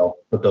anything. So,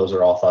 but those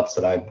are all thoughts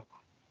that I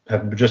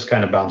have just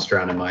kind of bounced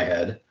around in my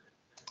head.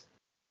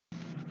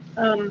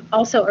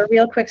 Also, a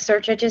real quick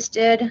search I just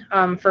did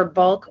for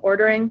bulk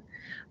ordering.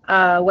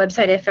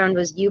 Website I found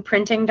was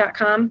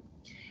uprinting.com.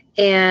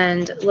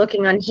 And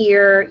looking on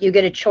here, you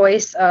get a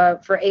choice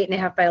for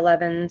 8.5 by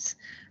 11s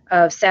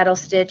of saddle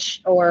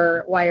stitch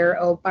or wire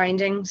O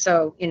binding.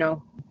 So, you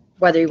know,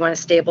 whether you want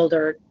it stapled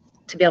or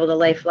to be able to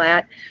lay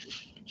flat.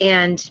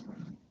 And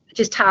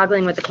just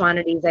toggling with the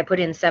quantities, I put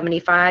in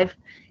 75,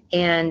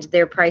 and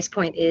their price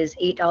point is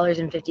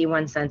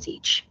 $8.51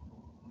 each.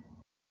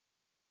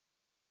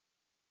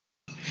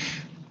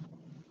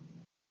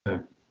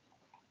 Okay.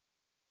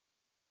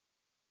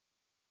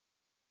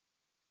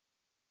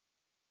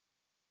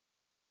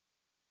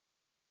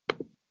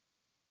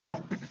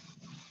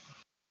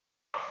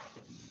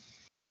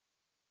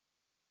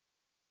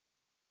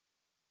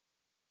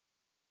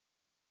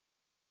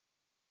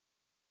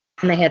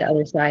 And they had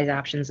other size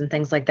options and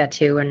things like that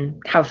too,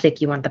 and how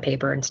thick you want the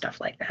paper and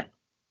stuff like that.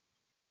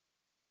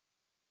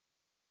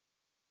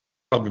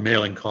 Probably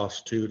mailing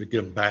costs too to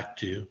get them back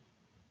to you.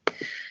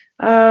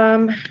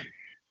 I'm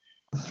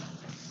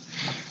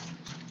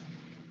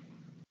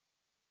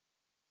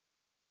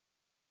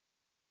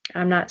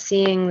not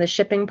seeing the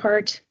shipping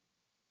part.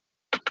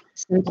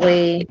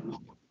 Simply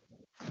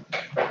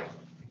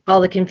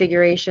all the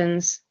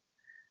configurations.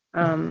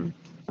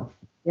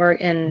 Where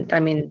you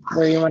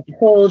want the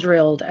hole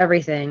drilled,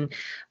 everything.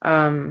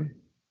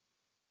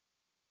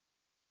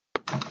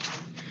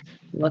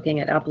 looking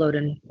at upload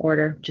and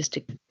order just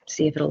to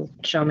see if it'll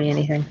show me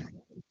anything.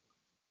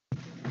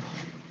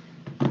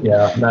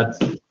 Yeah, that's,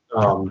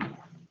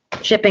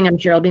 Shipping, I'm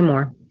sure it'll be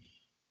more.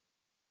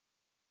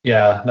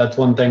 yeah, that's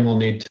one thing we'll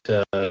need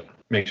to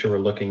make sure we're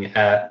looking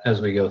at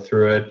as we go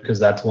through it, because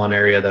that's one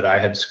area that I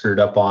had screwed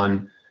up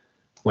on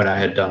when I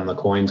had done the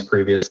coins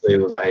previously,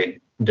 was I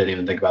didn't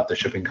even think about the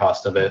shipping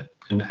cost of it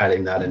and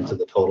adding that into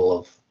the total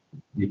of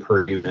the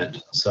per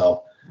unit.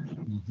 So,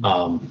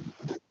 I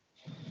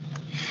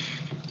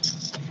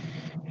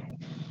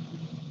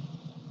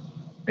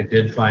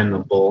did find the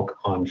bulk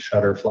on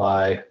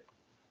Shutterfly,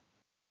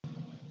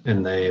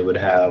 and they would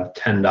have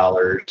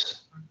 $10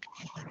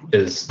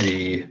 is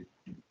the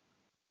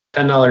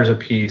 $10 a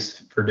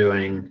piece for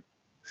doing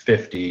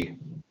 50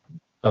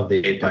 of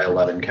the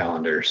 8x11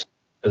 calendars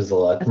is the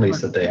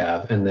least that they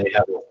have. And they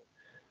have,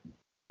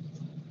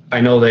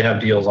 I know they have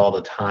deals all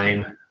the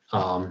time.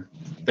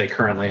 They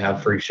currently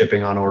have free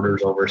shipping on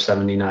orders over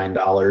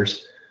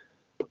 $79.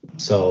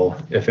 So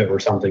if it were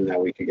something that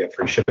we could get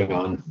free shipping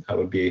on, that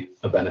would be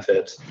a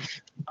benefit.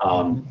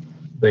 But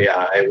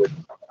yeah,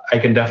 I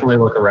can definitely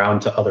look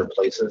around to other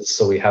places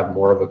so we have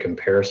more of a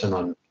comparison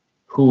on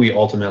who we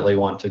ultimately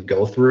want to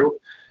go through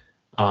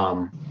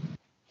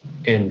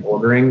in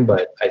ordering.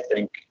 But I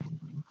think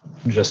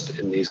just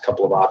in these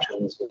couple of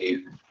options,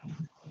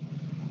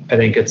 I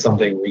think it's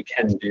something we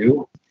can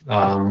do.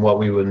 What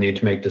we would need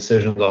to make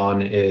decisions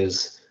on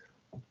is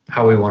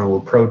how we want to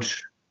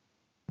approach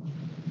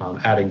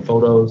adding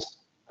photos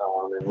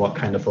and what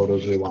kind of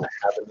photos we want to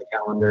have in the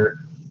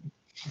calendar.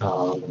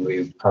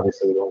 We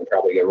obviously want to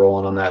probably get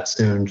rolling on that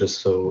soon, just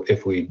so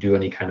if we do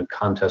any kind of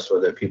contest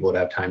with it, people would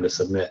have time to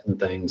submit and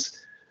things,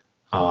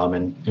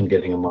 and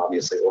getting them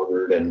obviously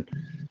ordered. And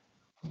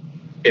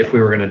if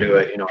we were going to do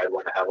it, I'd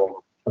want to have them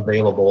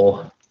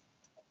available,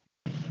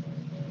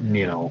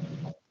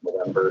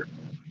 November,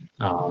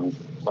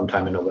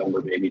 sometime in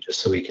November, maybe, just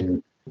so we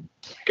can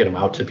get them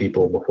out to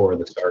people before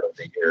the start of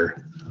the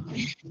year.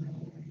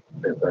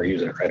 If they're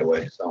using it right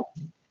away. So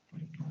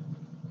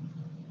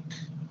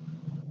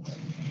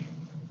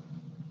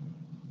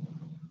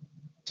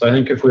I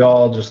think if we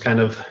all just kind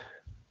of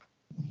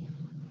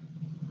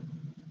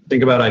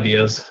think about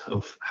ideas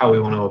of how we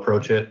want to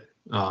approach it,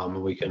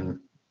 we can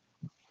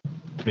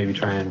maybe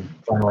try and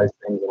finalize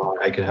things.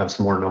 I can have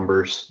some more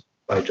numbers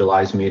by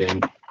July's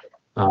meeting.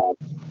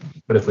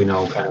 But if we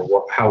know kind of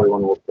how we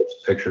want to approach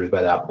the pictures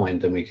by that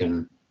point, then we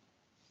can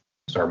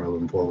start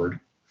moving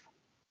forward.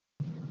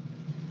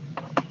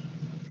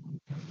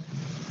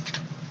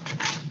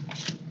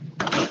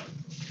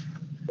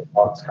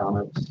 Thoughts,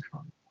 comments?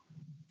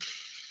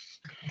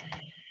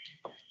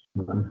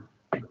 None.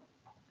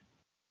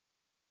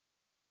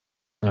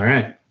 All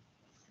right.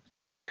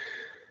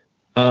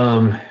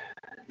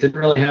 Didn't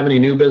really have any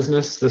new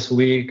business this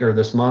week or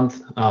this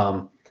month.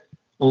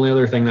 Only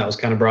other thing that was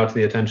kind of brought to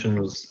the attention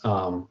was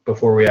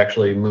before we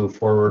actually move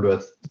forward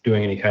with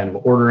doing any kind of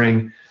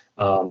ordering,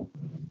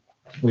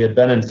 we had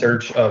been in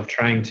search of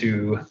trying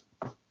to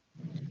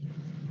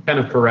kind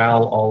of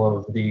corral all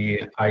of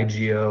the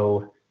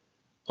IGO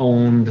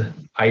owned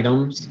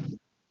items.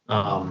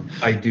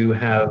 I do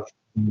have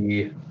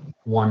the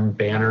one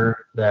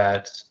banner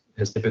that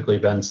has typically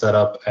been set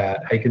up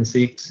at Hike and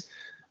Seeks,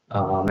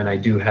 and I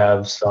do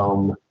have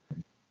some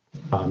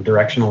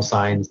directional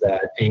signs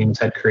that Ames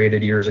had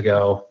created years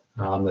ago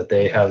that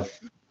they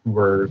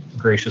were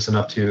gracious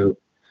enough to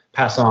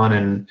pass on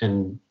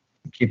and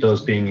keep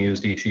those being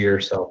used each year.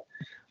 So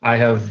I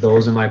have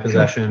those in my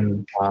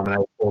possession, and I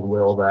told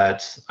Will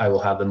that I will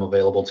have them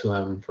available to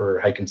him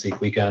for Hike and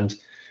Seek weekend.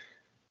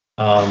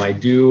 I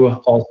do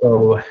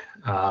also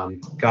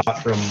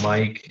got from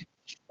Mike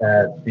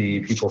at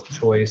the People's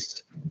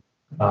Choice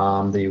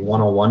the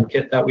 101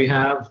 kit that we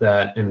have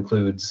that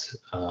includes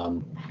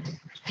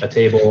a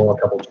table,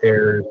 a couple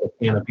chairs, a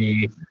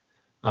canopy,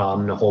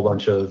 and a whole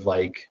bunch of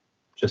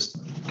just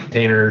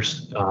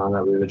containers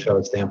that we would show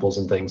as samples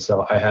and things.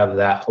 So I have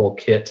that whole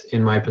kit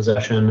in my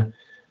possession.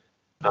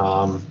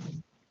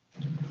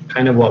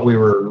 Kind of what we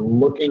were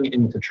looking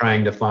into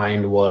trying to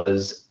find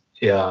was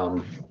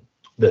the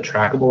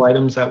trackable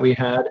items that we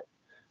had.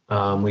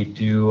 We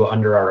do,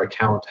 under our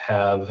account,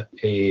 have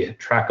a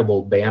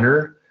trackable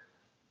banner,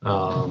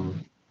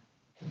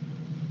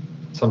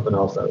 something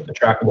else, a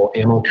trackable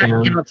ammo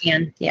can. Ammo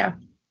can, yeah.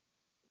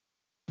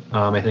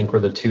 I think were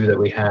the two that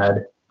we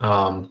had.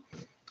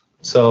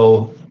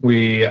 So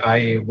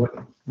I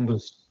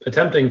was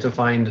attempting to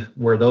find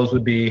where those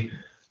would be.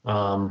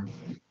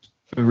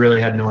 We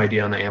really had no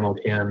idea on the ammo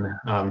can.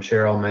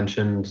 Cheryl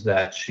mentioned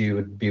that she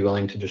would be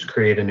willing to just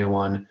create a new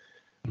one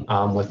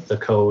with the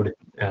code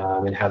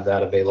and have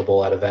that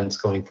available at events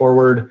going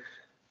forward.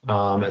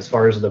 As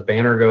far as the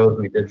banner goes,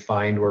 we did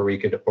find where we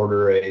could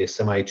order a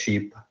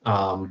semi-cheap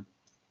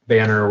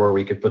banner where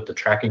we could put the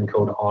tracking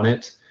code on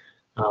it.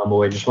 But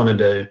we just wanted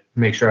to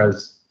make sure I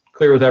was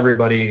clear with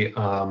everybody.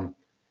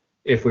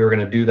 If we were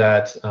going to do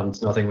that,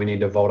 it's nothing we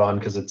need to vote on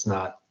because it's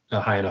not a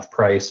high enough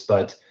price,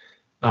 but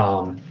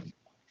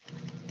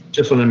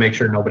just wanted to make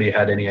sure nobody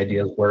had any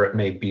ideas where it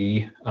may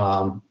be,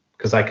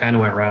 because I kind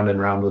of went round and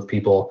round with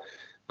people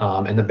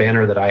And the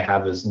banner that I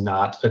have is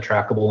not a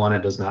trackable one.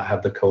 It does not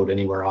have the code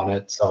anywhere on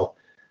it. So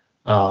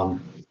I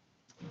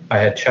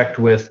had checked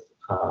with,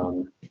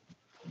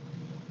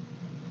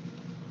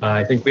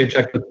 I think we had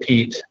checked with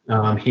Pete.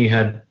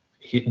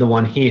 The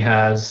one he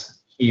has,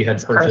 he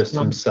had purchased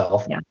personal.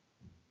 himself. Yeah.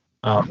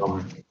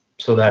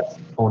 So that's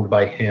owned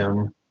by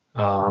him.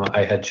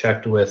 I had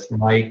checked with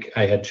Mike.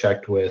 I had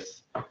checked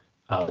with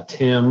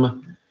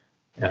Tim,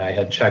 and I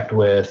had checked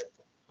with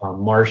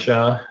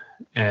Marcia.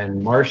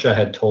 And Marcia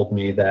had told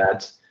me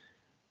that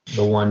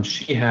the one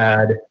she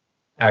had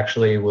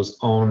actually was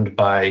owned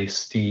by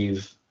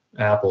Steve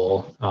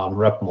Apple,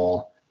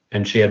 Repmol,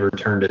 and she had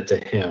returned it to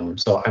him.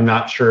 So I'm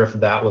not sure if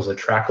that was a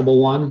trackable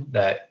one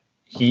that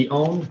he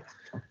owned,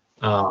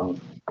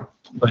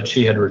 but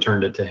she had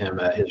returned it to him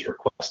at his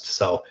request.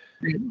 So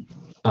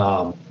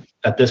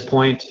at this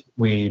point,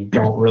 we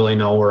don't really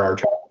know where our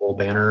trackable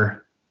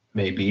banner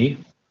may be.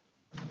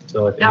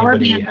 So if Our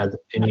anybody banner, has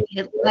any,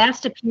 it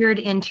last appeared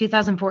in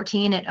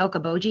 2014 at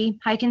Okoboji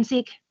Hike and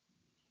Seek.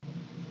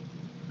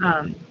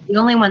 The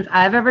only ones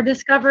I've ever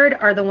discovered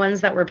are the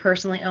ones that were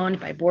personally owned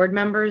by board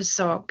members,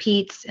 so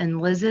Pete's and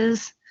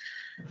Liz's.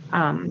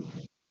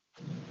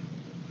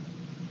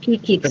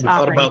 Pete keeps Have you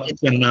thought offering. about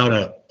sending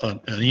out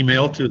an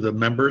email to the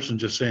members and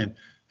just saying,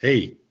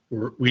 hey,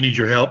 we need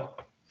your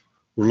help.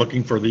 We're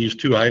looking for these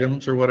 2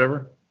 items or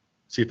whatever.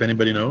 See if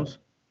anybody knows.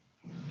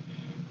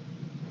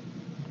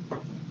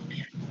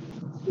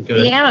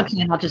 The ammo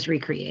can I'll just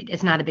recreate.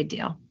 It's not a big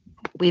deal.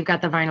 We've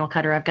got the vinyl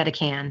cutter. I've got a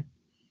can.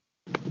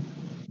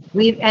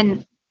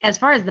 And as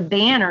far as the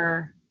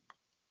banner,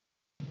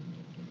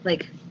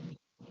 like,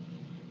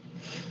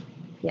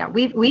 yeah,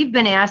 we've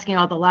been asking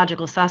all the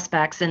logical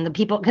suspects and the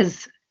people,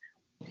 because,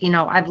 you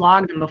know, I've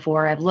logged them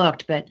before, I've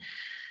looked, but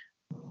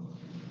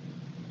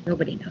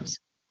nobody knows.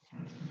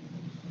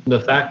 the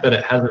fact that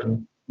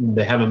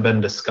they haven't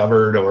been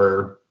discovered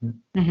or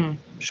Mm-hmm.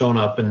 shown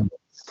up in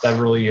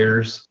several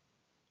years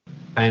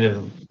kind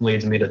of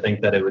leads me to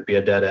think that it would be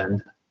a dead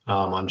end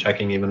on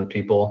checking even with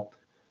people.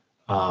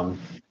 And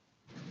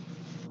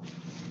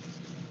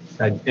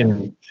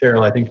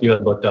Cheryl, I think you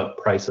had looked up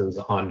prices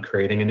on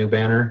creating a new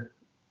banner.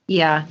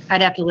 Yeah,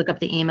 I'd have to look up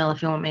the email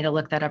if you want me to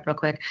look that up real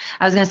quick.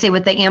 I was going to say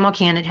with the ammo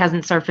can, it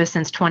hasn't surfaced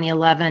since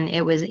 2011.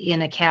 It was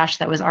in a cache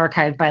that was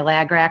archived by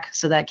LagRack,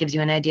 so that gives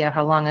you an idea of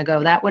how long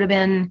ago that would have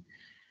been.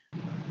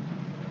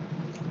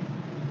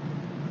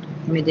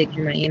 Let me dig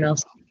through my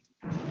emails.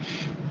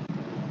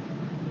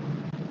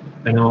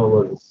 I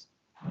know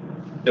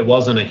it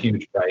wasn't a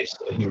huge price,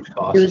 a huge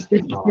cost. It was,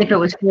 if it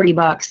was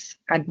 $40,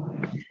 I'd.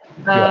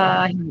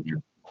 Here we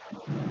go.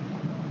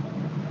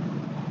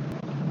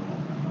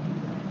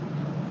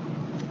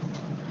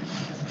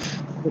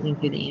 Looking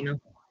through the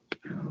email.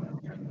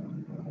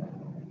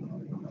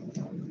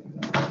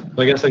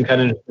 So I guess I'm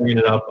kind of just bringing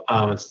it up.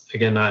 It's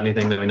again not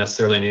anything that we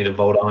necessarily need to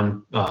vote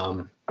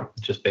on,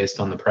 just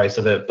based on the price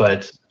of it.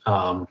 But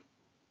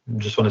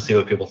just want to see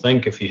what people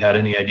think. If you had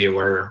any idea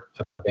where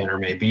a banner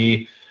may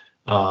be,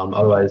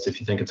 otherwise, if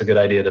you think it's a good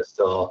idea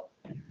to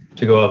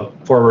go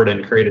forward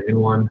and create a new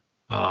one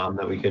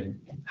that we could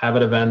have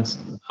at events,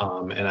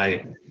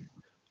 and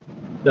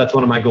that's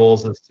one of my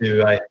goals is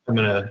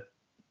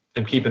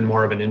I'm keeping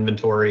more of an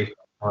inventory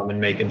and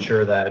making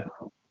sure that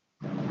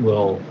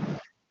we'll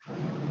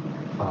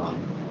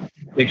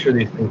make sure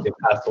these things get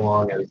passed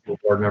along as the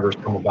board members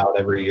come about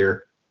every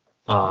year.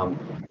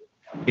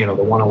 You know,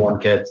 the one-on-one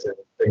kits and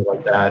things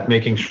like that,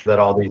 making sure that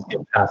all these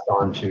get passed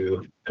on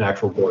to an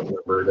actual board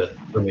member to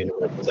remain in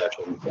their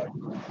possession. So.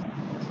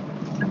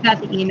 I've got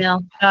the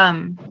email.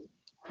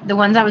 The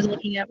ones I was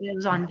looking at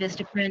was on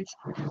Vistaprint.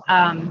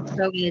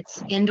 So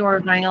it's indoor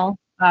vinyl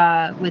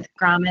with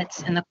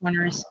grommets in the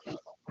corners.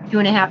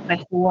 2.5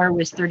 by 4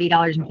 was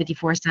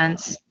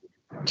 $30.54.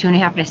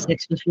 2.5 by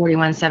 6 was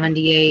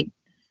 $41.78.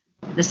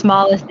 The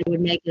smallest it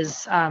would make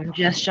is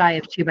just shy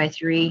of 2 by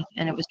 3,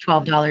 and it was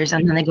 $12.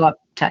 And then they go up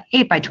to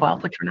 8 by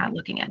 12, which we're not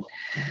looking at.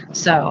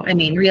 So, I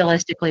mean,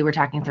 realistically, we're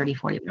talking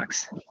 $30-40.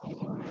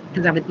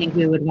 Because I would think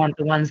we would want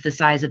the ones the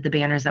size of the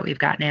banners that we've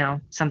got now,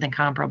 something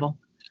comparable.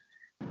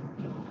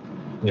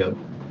 Yep.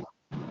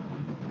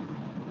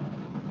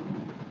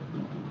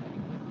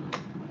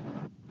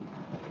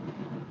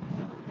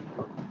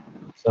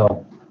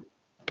 So,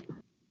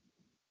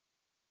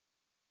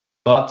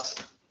 thoughts?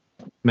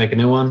 Make a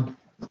new one?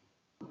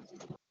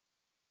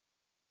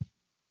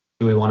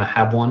 Do we want to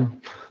have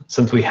one?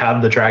 Since we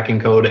have the tracking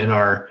code in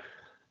our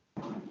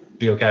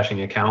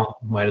geocaching account,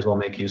 might as well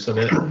make use of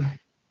it.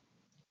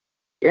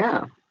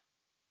 Yeah.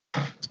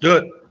 Let's do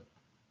it.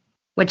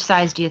 Which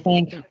size do you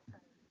think?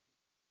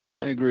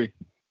 I agree.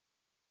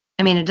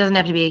 I mean, it doesn't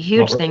have to be a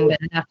huge Well, thing, but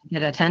enough to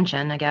get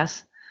attention, I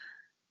guess.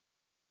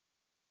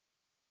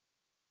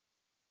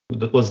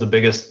 Was the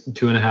biggest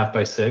 2.5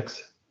 by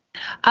 6?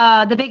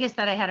 The biggest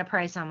that I had a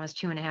price on was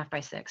 2.5 by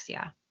 6.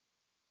 Yeah.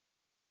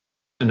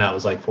 And that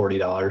was like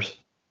 $40.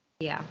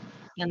 Yeah.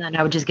 And then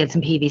I would just get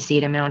some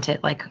PVC to mount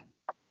it like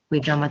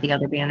we've done with the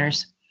other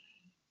banners.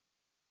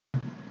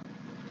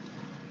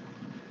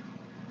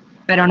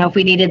 I don't know if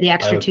we needed the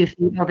extra 2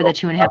 feet over the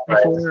 2.5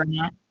 by 4 or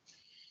not.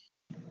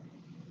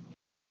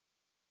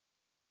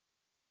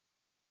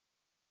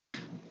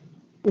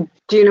 Do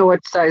you know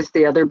what size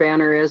the other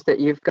banner is that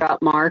you've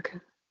got, Mark?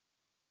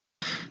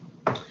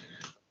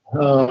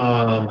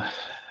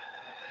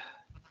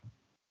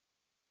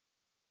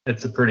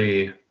 It's a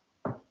pretty,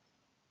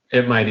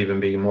 it might even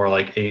be more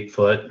like 8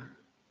 foot.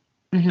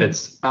 Mhm.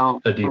 It's Oh,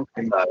 a deep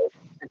okay. size.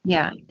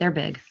 Yeah, they're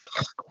big.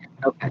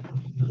 Okay.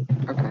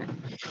 Okay.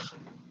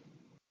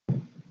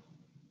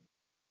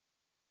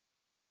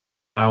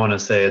 I want to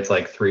say it's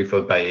like 3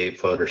 foot by 8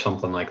 foot or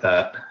something like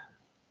that.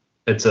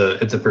 It's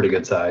a pretty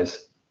good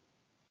size.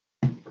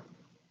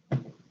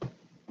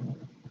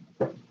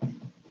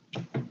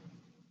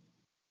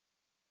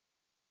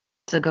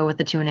 So go with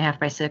the 2.5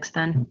 by 6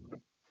 then.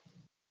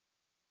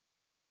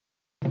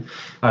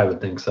 I would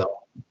think so.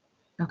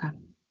 Okay.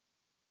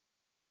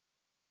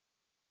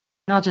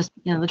 And I'll just,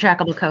 the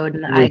trackable code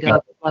and the We've IGO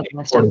got logo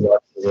and 40 stuff.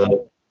 bucks is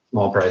a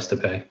small price to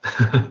pay.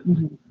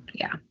 Mhm.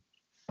 Yeah.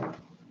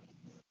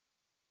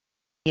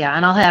 Yeah,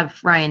 and I'll have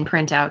Ryan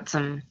print out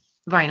some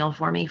vinyl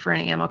for me for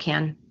an ammo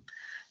can.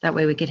 That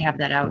way we could have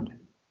that out,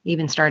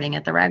 even starting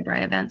at the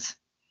Ragbri events.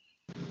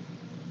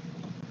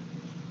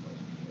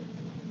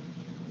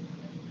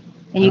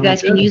 And you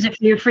guys can use it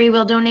for your free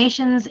will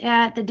donations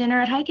at the dinner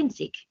at Hike and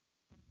Seek.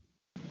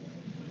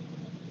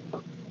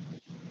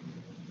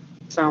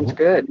 Sounds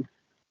good.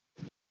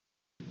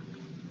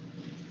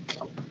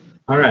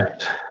 All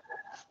right.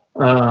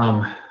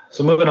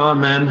 So moving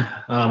on then,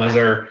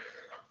 as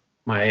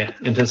my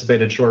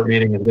anticipated short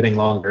meeting is getting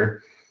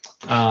longer.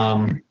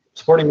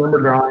 Supporting member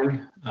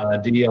drawing,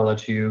 Dee, I'll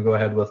let you go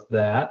ahead with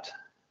that.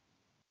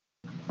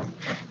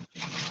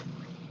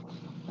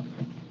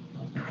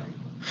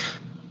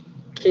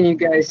 Can you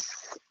guys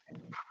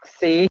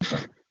see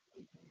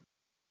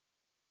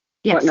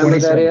Yes. what number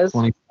that is?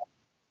 20.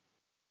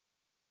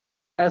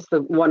 That's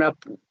the one up.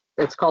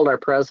 It's called our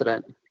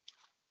president.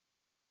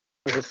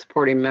 As a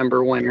supporting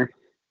member winner.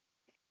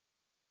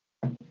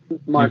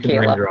 Mark You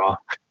can Kayla. redraw.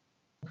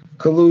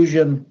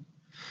 Collusion.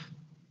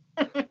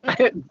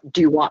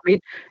 Do you want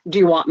me? Do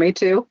you want me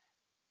to?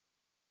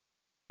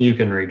 You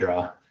can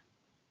redraw.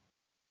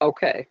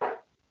 Okay.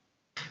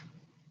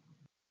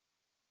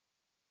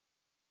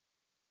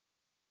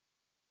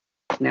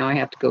 Now I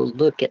have to go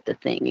look at the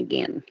thing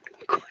again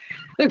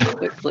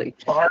quickly.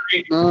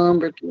 Sorry.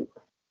 Number 2.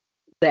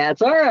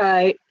 That's all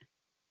right.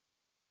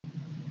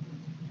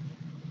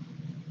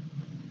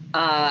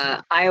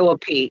 Iowa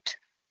Pete.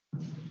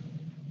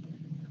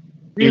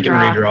 You can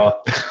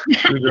Redraw.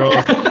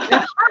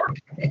 redraw.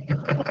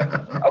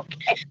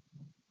 Okay.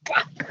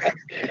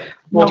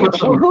 We'll put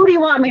some, Who do you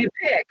want me to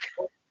pick?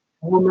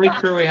 we'll make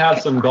sure we have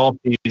some golf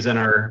tees in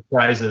our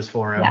prizes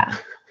for him. Yeah.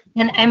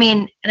 And I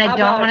mean, and I How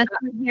don't about- want to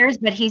split hairs,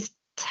 but he's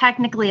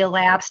technically a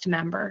lapsed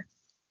member.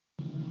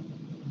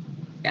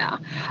 Yeah.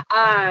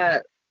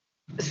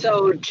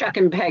 So Chuck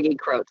and Peggy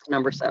Croats,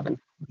 number 7.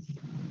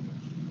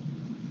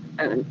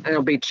 And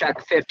it'll be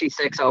Chuck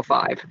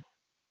 5605.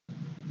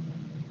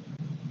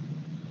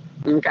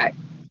 Okay.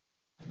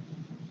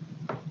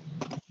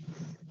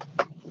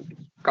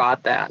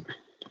 Got that.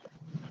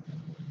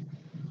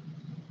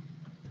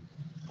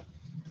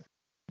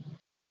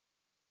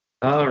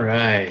 All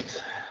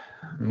right.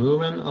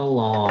 Moving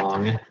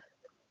along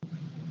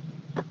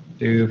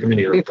to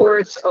committee Before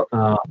reports.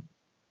 it's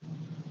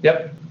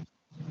Yep.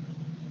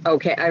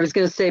 okay, I was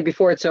going to say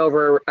before it's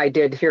over, I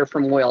did hear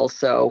from Will,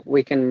 so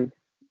we can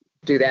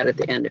do that at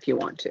the end if you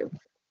want to.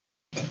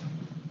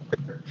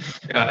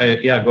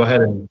 Yeah, go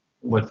ahead and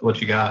what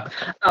you got.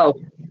 Oh,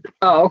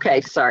 okay,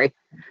 sorry.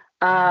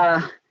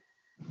 I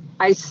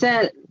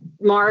sent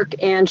Mark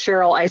and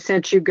Cheryl, I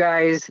sent you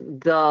guys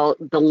the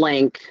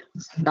link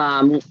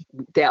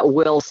that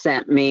Will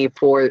sent me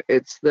for,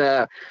 it's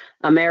the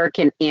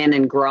American Inn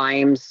and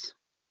Grimes.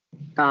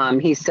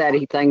 He said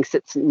he thinks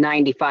it's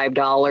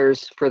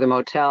 $95 for the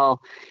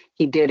motel.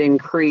 He did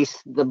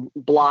increase the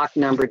block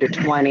number to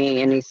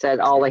 20, and he said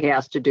all he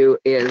has to do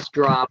is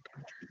drop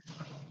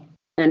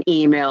an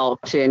email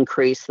to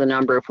increase the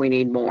number if we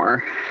need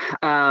more.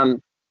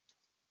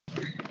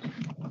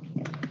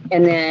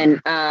 And then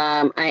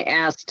I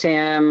asked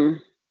him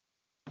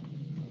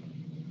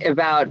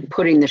about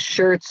putting the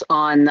shirts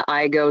on the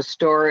IGO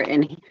store.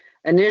 And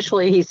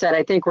initially he said,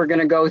 I think we're going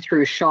to go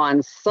through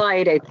Sean's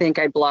site. I think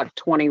I blocked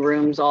 20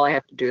 rooms. All I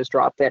have to do is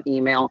drop that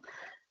email.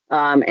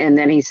 And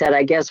then he said,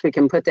 I guess we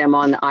can put them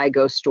on the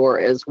IGO store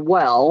as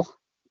well.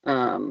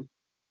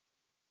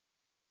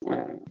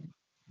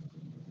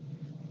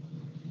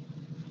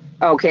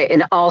 Okay.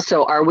 And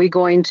also, are we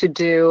going to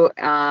do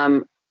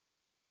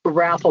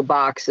raffle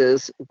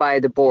boxes by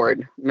the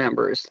board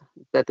members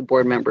that the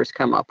board members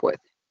come up with?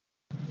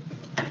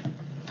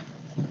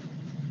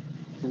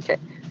 Okay.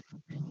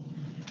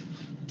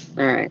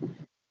 All right.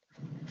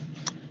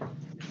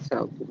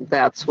 So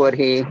that's what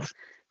he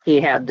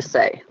had to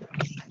say.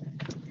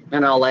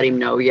 And I'll let him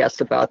know, yes,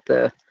 about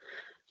the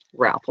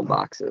raffle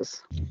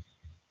boxes.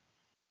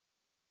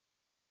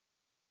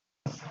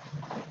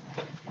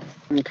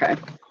 Okay.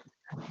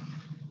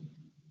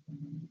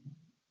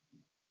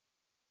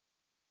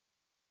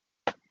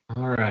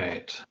 All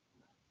right.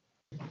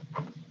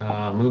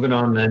 Moving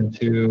on then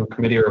to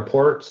committee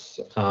reports.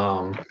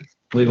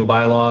 Legal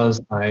bylaws,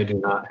 I do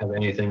not have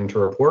anything to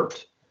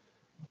report.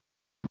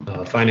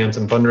 Finance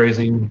and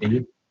fundraising,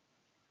 Dee?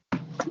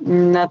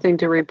 Nothing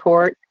to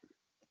report.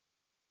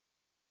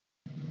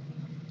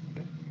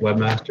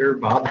 Webmaster,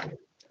 Bob?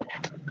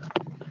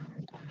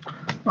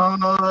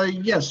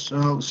 Yes,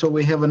 so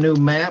we have a new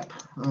map,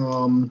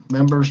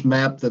 members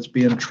map that's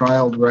being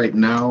trialed right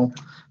now.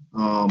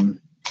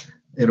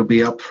 It'll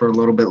be up for a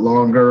little bit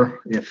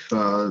longer if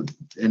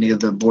any of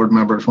the board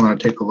members want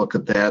to take a look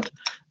at that.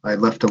 I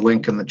left a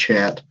link in the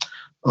chat.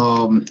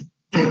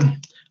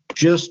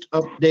 Just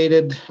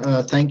updated,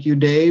 thank you,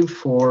 Dave,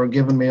 for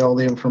giving me all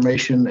the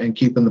information and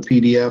keeping the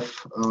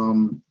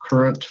PDF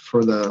current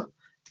for the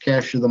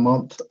cash of the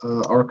month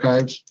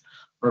archives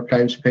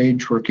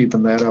page. We're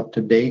keeping that up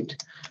to date.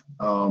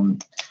 I'm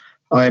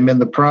in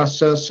the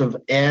process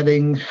of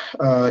adding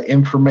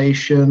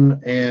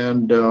information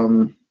and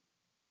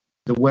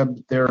the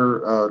web,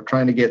 they're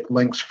trying to get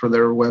links for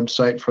their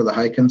website for the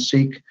Hike and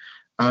Seek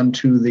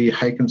onto the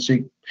Hike and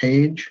Seek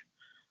page.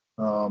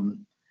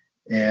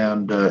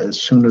 And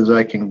as soon as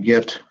I can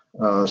get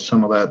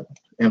some of that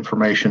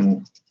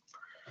information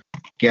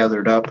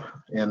gathered up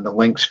and the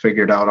links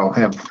figured out, I'll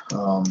have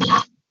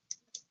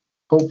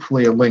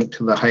hopefully a link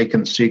to the Hike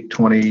and Seek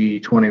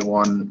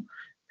 2021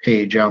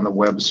 page on the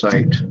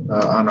website,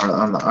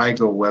 on the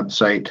IGO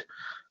website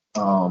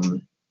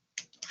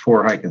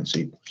for Hike and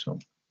Seek. So,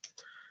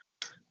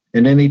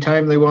 and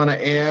anytime they want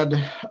to add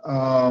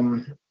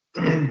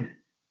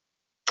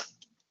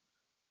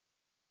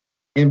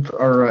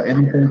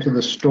anything to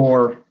the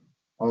store,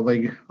 all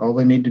they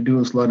need to do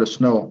is let us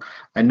know.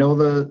 I know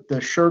the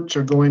shirts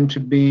are going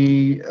to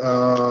be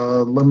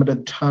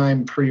limited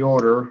time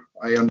pre-order,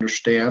 I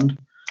understand.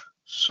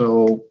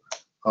 So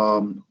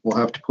we'll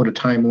have to put a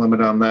time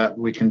limit on that.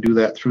 We can do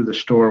that through the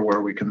store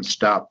where we can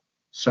stop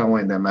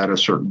selling them at a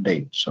certain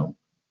date. So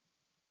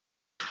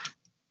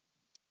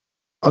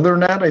other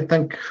than that, I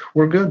think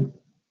we're good.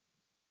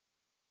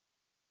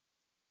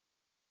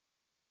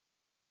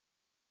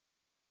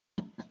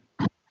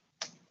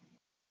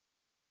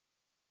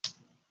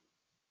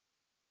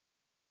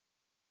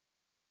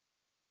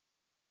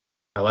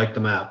 I like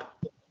the map.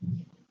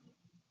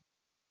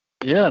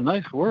 Yeah,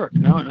 nice work.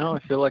 Now I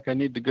feel like I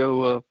need to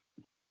go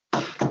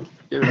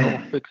get it all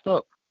fixed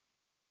up.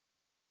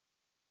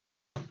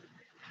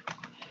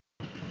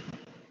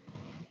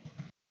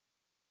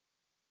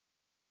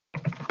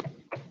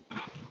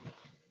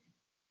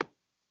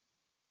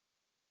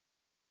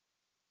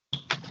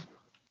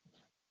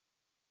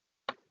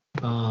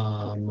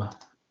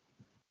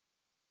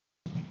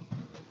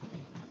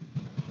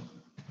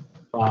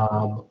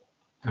 Bob,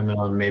 I'm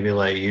gonna maybe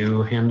let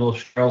you handle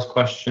Cheryl's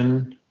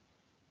question.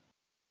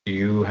 Do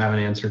you have an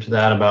answer to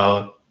that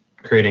about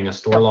creating a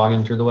store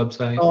login through the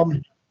website?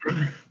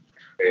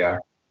 Yeah.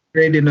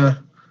 Creating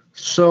a,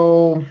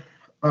 so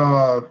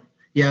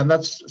yeah,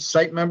 that's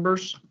site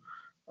members.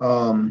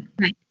 Right.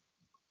 Is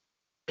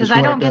 'Cause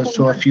I what don't it get does. the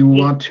So if you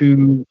want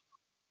to,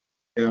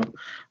 yeah,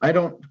 I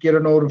don't get a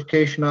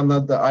notification on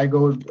the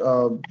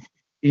IGO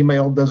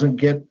email doesn't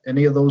get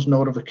any of those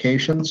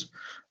notifications.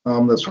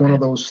 That's one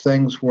of those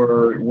things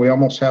where we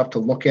almost have to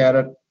look at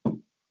it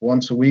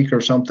once a week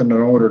or something in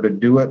order to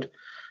do it.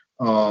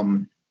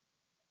 Okay.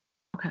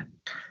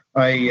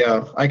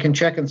 I can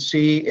check and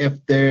see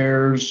if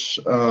there is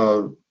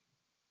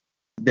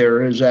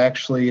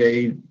actually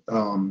a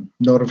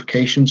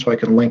notification, so I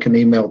can link an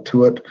email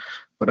to it.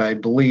 But I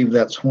believe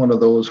that's one of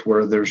those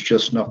where there's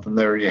just nothing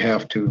there. You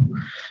have to,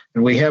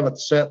 and we have it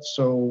set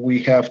so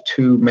we have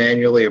to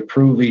manually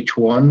approve each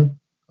one.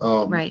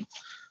 Right.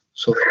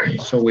 So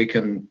we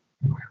can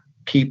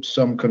keep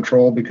some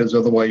control, because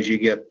otherwise you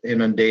get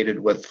inundated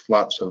with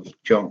lots of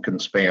junk and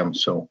spam.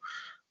 So,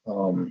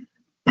 and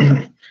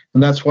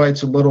that's why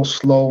it's a little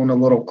slow and a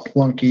little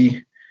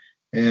clunky,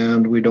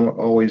 and we don't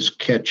always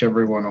catch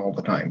everyone all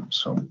the time.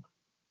 So.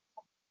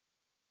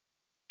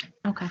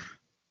 Okay.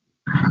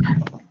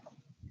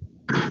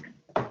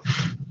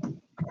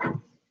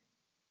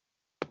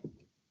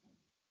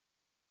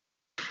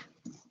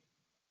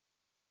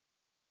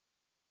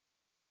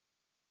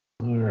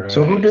 All right.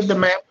 So who did the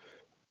map?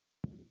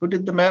 Who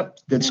did the map?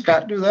 Did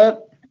Scott do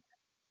that?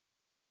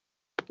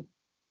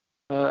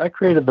 I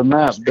created the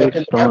map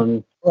based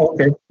on Oh,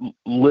 okay.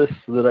 lists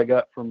that I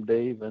got from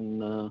Dave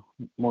and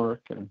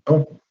Mark. And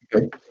Oh,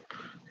 okay.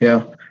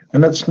 Yeah,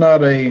 and that's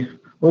not a.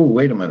 Oh,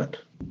 wait a minute.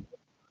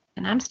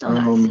 And I'm still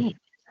not seeing.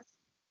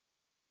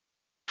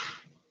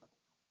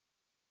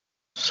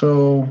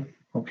 So,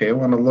 okay, I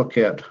want to look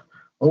at.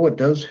 Oh, it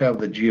does have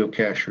the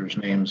geocachers'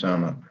 names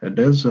on it. It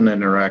is an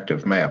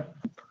interactive map.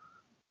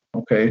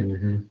 Okay.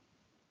 Mhm.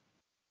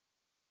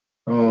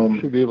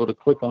 should be able to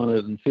click on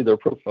it and see their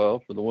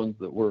profile for the ones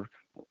that work.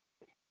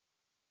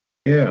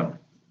 Yeah.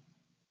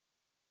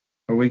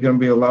 Are we going to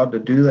be allowed to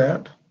do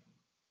that?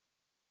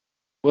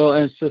 Well,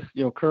 and it's just,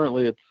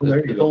 currently it's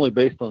There you go. only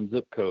based on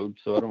zip code,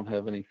 so I don't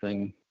have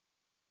anything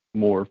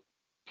more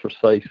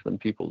precise than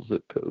people's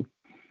zip code.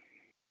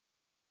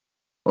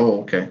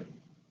 Oh, okay.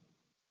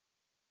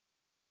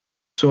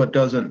 So it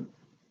doesn't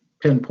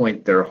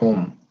pinpoint their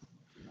home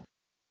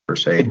per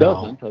se. It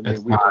doesn't. I it's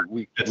mean, not.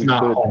 we It's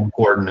not could. home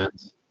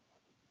coordinates.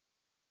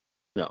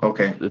 No.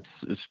 Okay.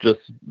 It's just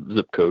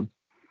zip code.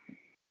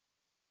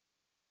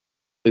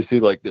 They see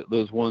like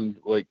those ones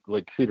like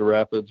Cedar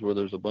Rapids where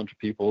there's a bunch of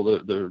people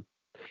that they're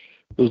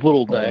those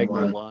little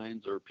diagonal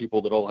lines are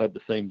people that all have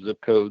the same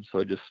zip code. So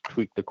I just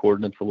tweaked the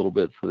coordinates a little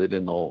bit so they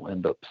didn't all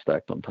end up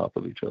stacked on top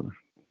of each other.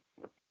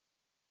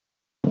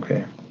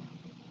 Okay.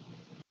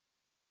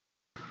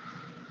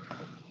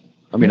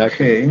 I mean,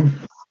 Okay.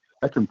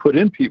 I can put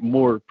in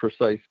more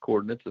precise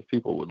coordinates if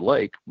people would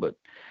like, but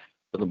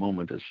for the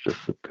moment it's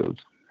just zip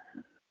codes.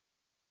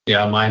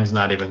 Yeah, mine's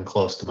not even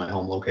close to my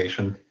home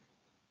location.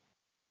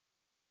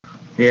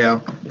 Yeah,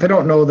 I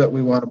don't know that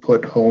we want to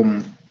put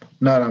home,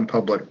 not on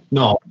public.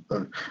 No, I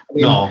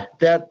mean, no.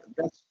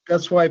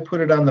 That's why I put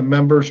it on the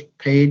members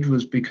page,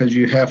 was because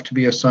you have to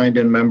be a signed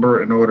in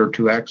member in order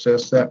to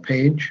access that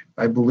page,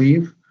 I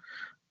believe.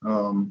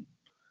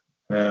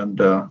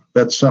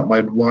 That's something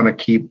I'd want to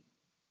keep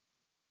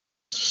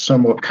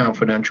somewhat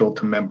confidential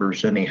to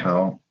members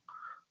anyhow.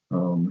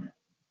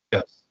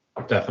 Yes,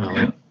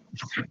 definitely.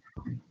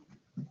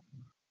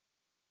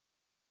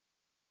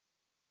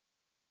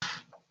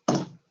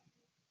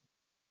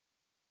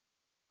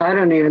 I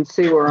don't even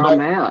see where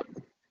I'm at.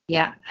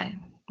 Yeah,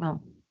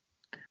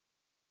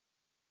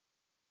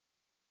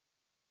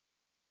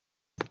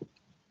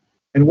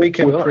 And we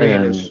can Well, create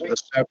and- a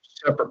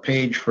separate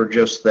page for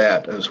just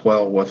that as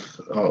well,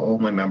 with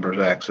only members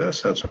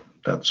access. That's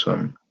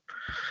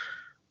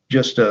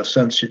just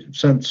since you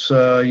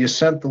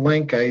sent the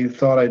link, I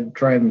thought I'd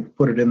try and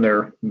put it in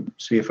there and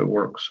see if it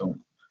works. So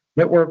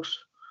it works.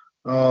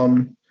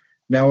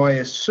 Now I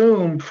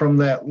assume from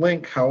that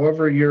link,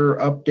 however you're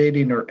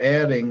updating or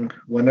adding,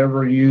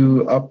 whenever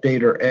you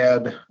update or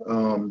add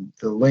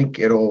the link,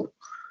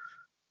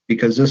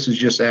 because this is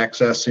just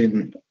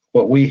accessing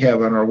what we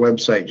have on our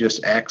website,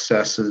 just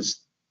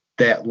accesses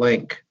that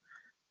link,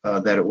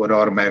 that it would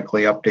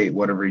automatically update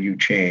whatever you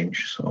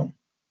change. So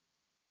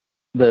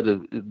That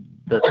is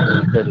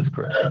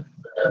correct.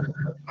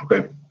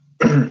 okay.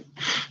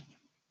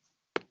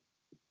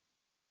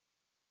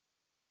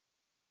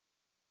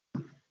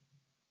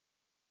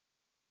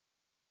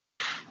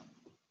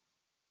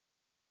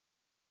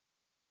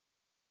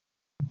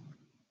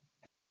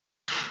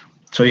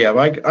 So yeah,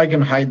 I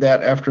can hide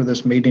that after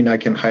this meeting. I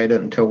can hide it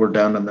until we're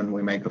done, and then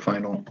we make a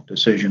final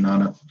decision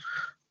on it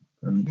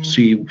and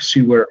see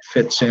where it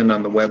fits in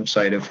on the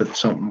website. If it's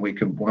something we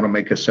could want to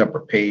make a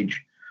separate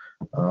page,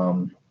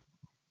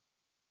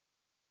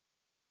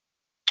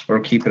 or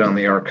keep it on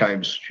the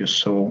archives, just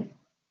so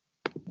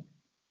it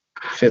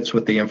fits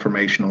with the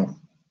informational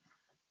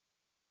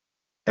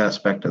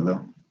aspect of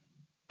the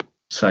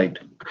site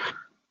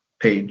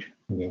page.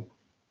 Yeah.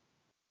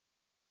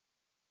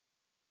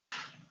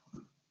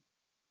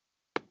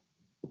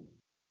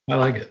 I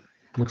like it.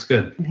 Looks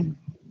good.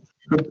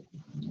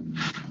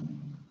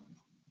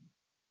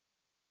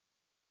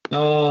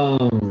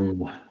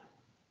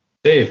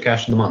 Dave,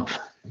 cash of the month.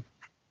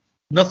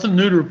 Nothing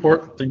new to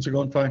report. Things are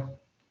going fine.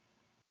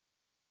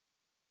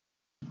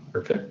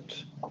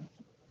 Perfect.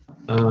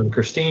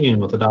 Christine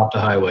with Adopt a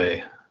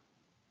Highway.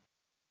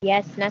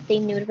 Yes,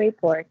 nothing new to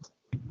report.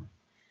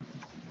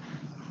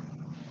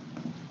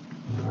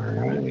 All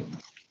right.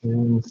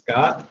 And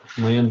Scott,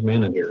 Land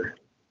Manager.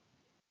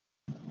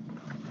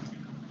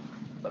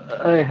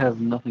 I have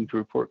nothing to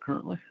report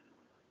currently.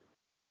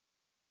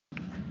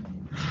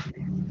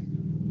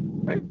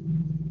 Right.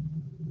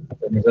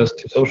 That brings us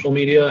to social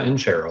media and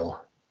Cheryl.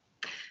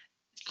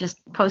 just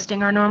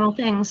posting our normal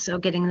things, so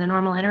getting the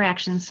normal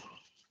interactions.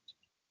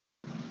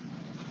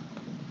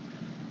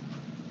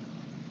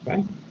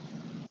 Okay.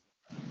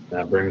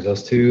 That brings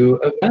us to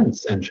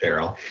events and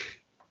Cheryl.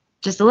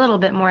 Just a little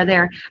bit more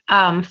there.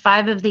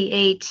 5 of the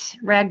 8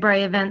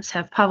 Ragbri events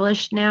have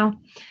published now,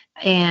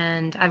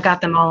 and I've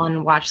got them all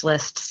on watch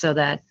list so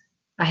that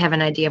I have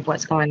an idea of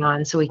what's going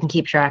on, so we can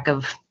keep track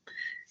of,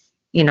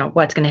 you know,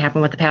 what's going to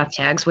happen with the path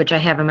tags, which I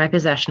have in my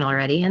possession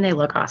already, and they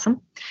look awesome.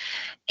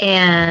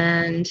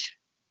 And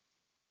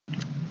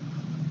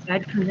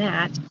aside from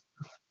that,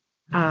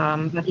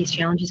 but these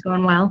challenges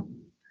going well.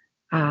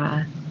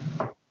 I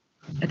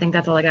think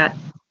that's all I got.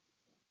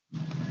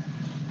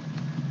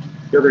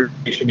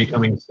 They should be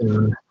coming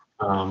soon.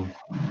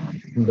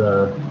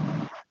 The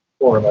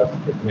 4 of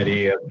us, the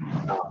committee,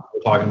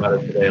 we're talking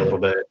about it today a little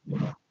bit.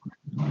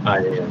 I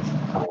am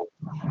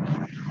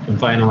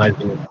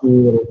finalizing a few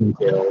little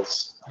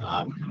details,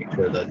 make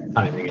sure the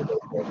timing is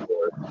okay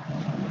for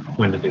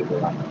when to do the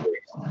last week.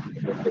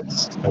 If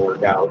it's going to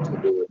work out to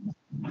do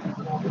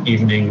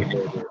evening in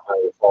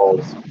Ohio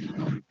Falls,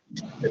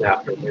 an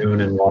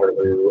afternoon in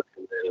Waterloo,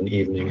 and then an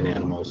evening in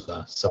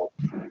Anamosa. So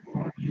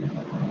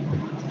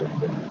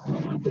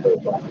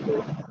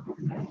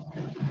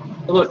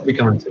it'll be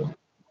coming soon.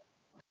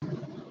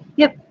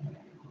 Yep.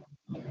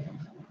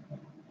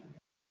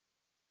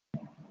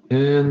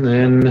 And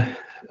then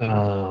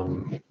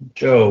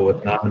Joe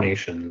with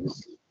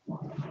nominations.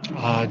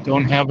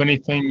 Don't have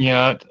anything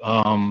yet.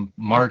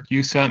 Mark,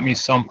 you sent me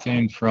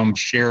something from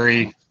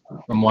Sherry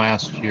from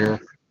last year.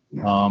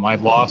 I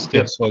lost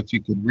it, so if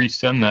you could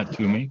resend that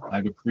to me,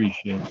 I'd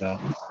appreciate that.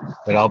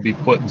 But I'll be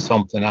putting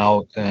something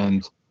out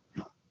and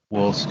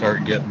we'll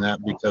start getting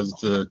that because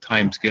the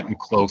time's getting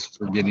close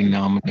for getting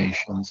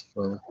nominations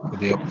for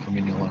the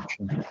upcoming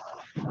election.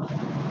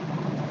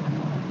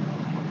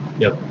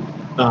 Yep.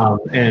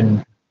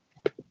 And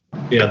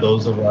yeah,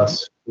 those of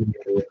us who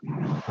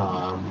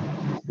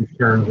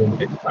terms will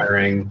be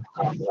expiring,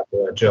 have to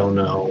let Joe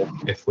know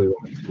if we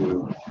want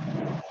to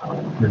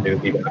renew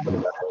the back on the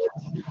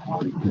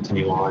ballot,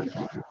 continue on.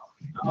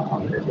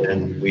 And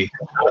then we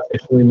have not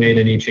officially made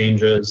any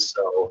changes.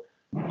 So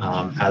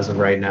as of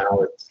right now,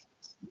 it's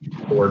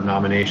board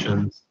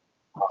nominations.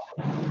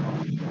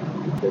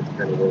 It's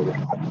kind of where we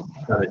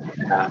have done it in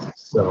the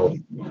past. So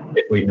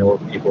if we know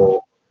of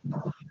people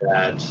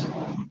that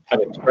have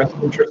expressed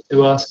interest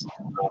to us,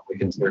 we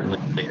can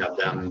certainly have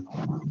them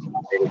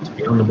able to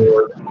be on the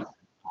board.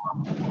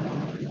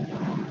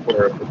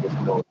 Or if we just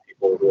know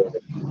people who have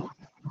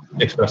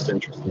expressed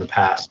interest in the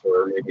past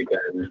or maybe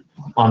been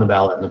on the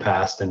ballot in the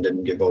past and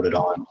didn't get voted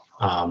on,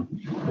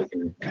 we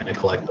can kind of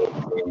collect those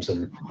names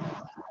and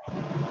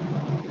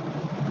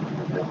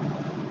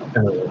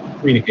kind of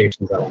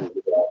communications that will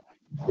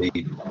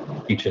be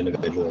each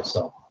individual.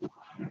 So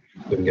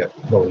we can get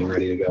voting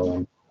ready to go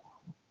in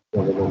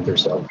another month or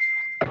so.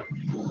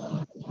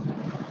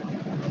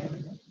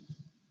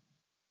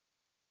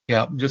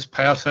 Yeah, just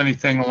pass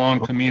anything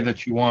along to me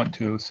that you want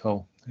to.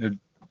 So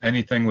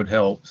anything would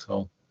help.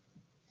 So.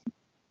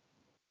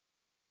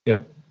 Yeah.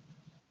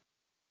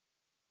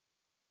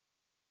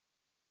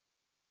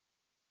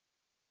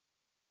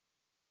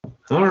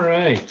 All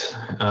right.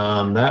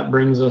 That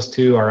brings us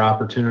to our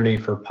opportunity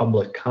for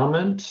public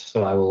comment.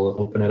 So I will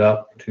open it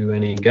up to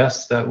any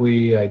guests that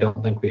I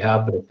don't think we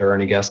have, but if there are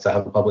any guests that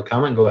have a public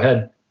comment, go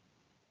ahead.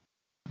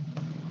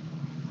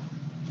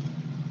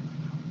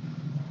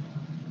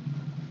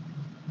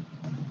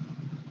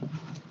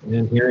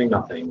 And hearing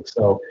nothing.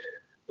 So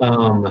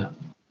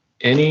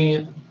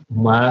any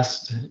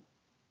last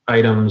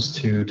items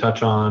to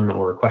touch on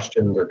or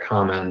questions or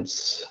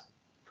comments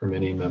from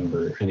any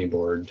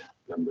board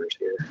members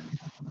here?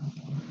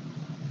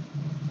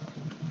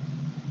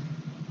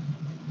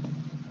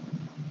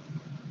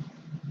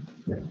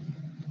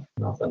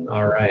 Nothing.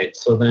 All right.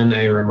 So then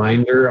a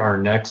reminder, our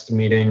next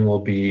meeting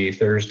will be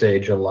Thursday,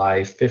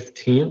 July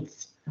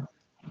 15th,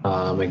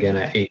 again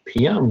at 8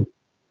 p.m.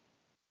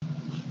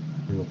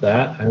 And with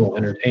that, I will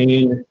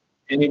entertain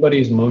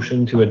anybody's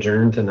motion to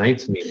adjourn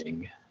tonight's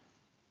meeting.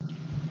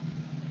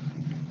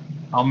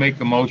 I'll make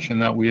a motion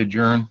that we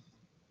adjourn.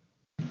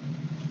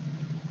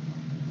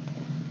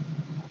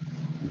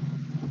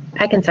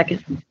 I can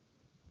second.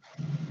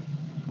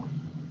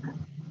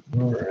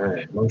 All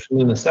right,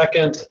 motion in a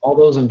second. All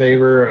those in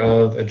favor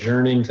of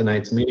adjourning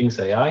tonight's meeting,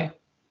 say aye.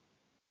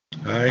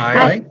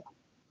 Aye.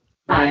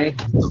 Aye.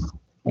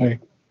 Aye.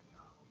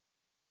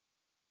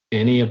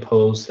 Any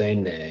opposed, say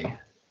nay.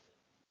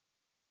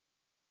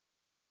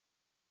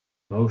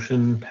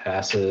 Motion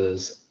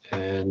passes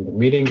and the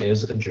meeting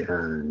is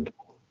adjourned.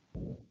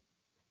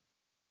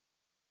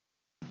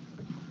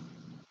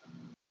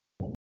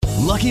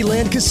 Lucky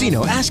Land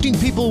Casino, asking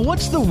people,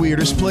 what's the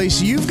weirdest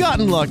place you've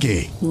gotten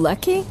lucky?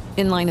 Lucky?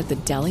 In line at the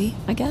deli,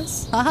 I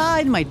guess? Aha,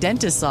 in my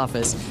dentist's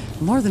office.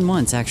 More than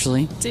once,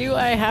 actually. Do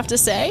I have to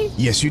say?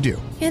 Yes, you do.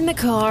 In the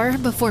car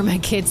before my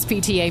kids'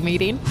 PTA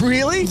meeting.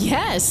 Really?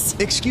 Yes.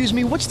 Excuse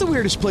me, what's the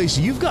weirdest place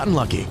you've gotten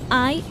lucky?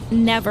 I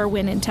never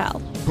win and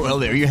tell. Well,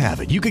 there you have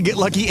it. You can get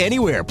lucky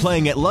anywhere,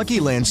 playing at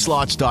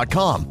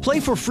LuckyLandSlots.com.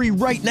 Play for free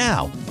right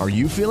now. Are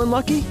you feeling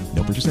lucky?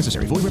 No purchase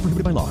necessary. Void where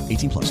prohibited by law.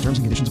 18+. Terms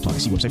and conditions apply.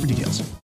 See website for details.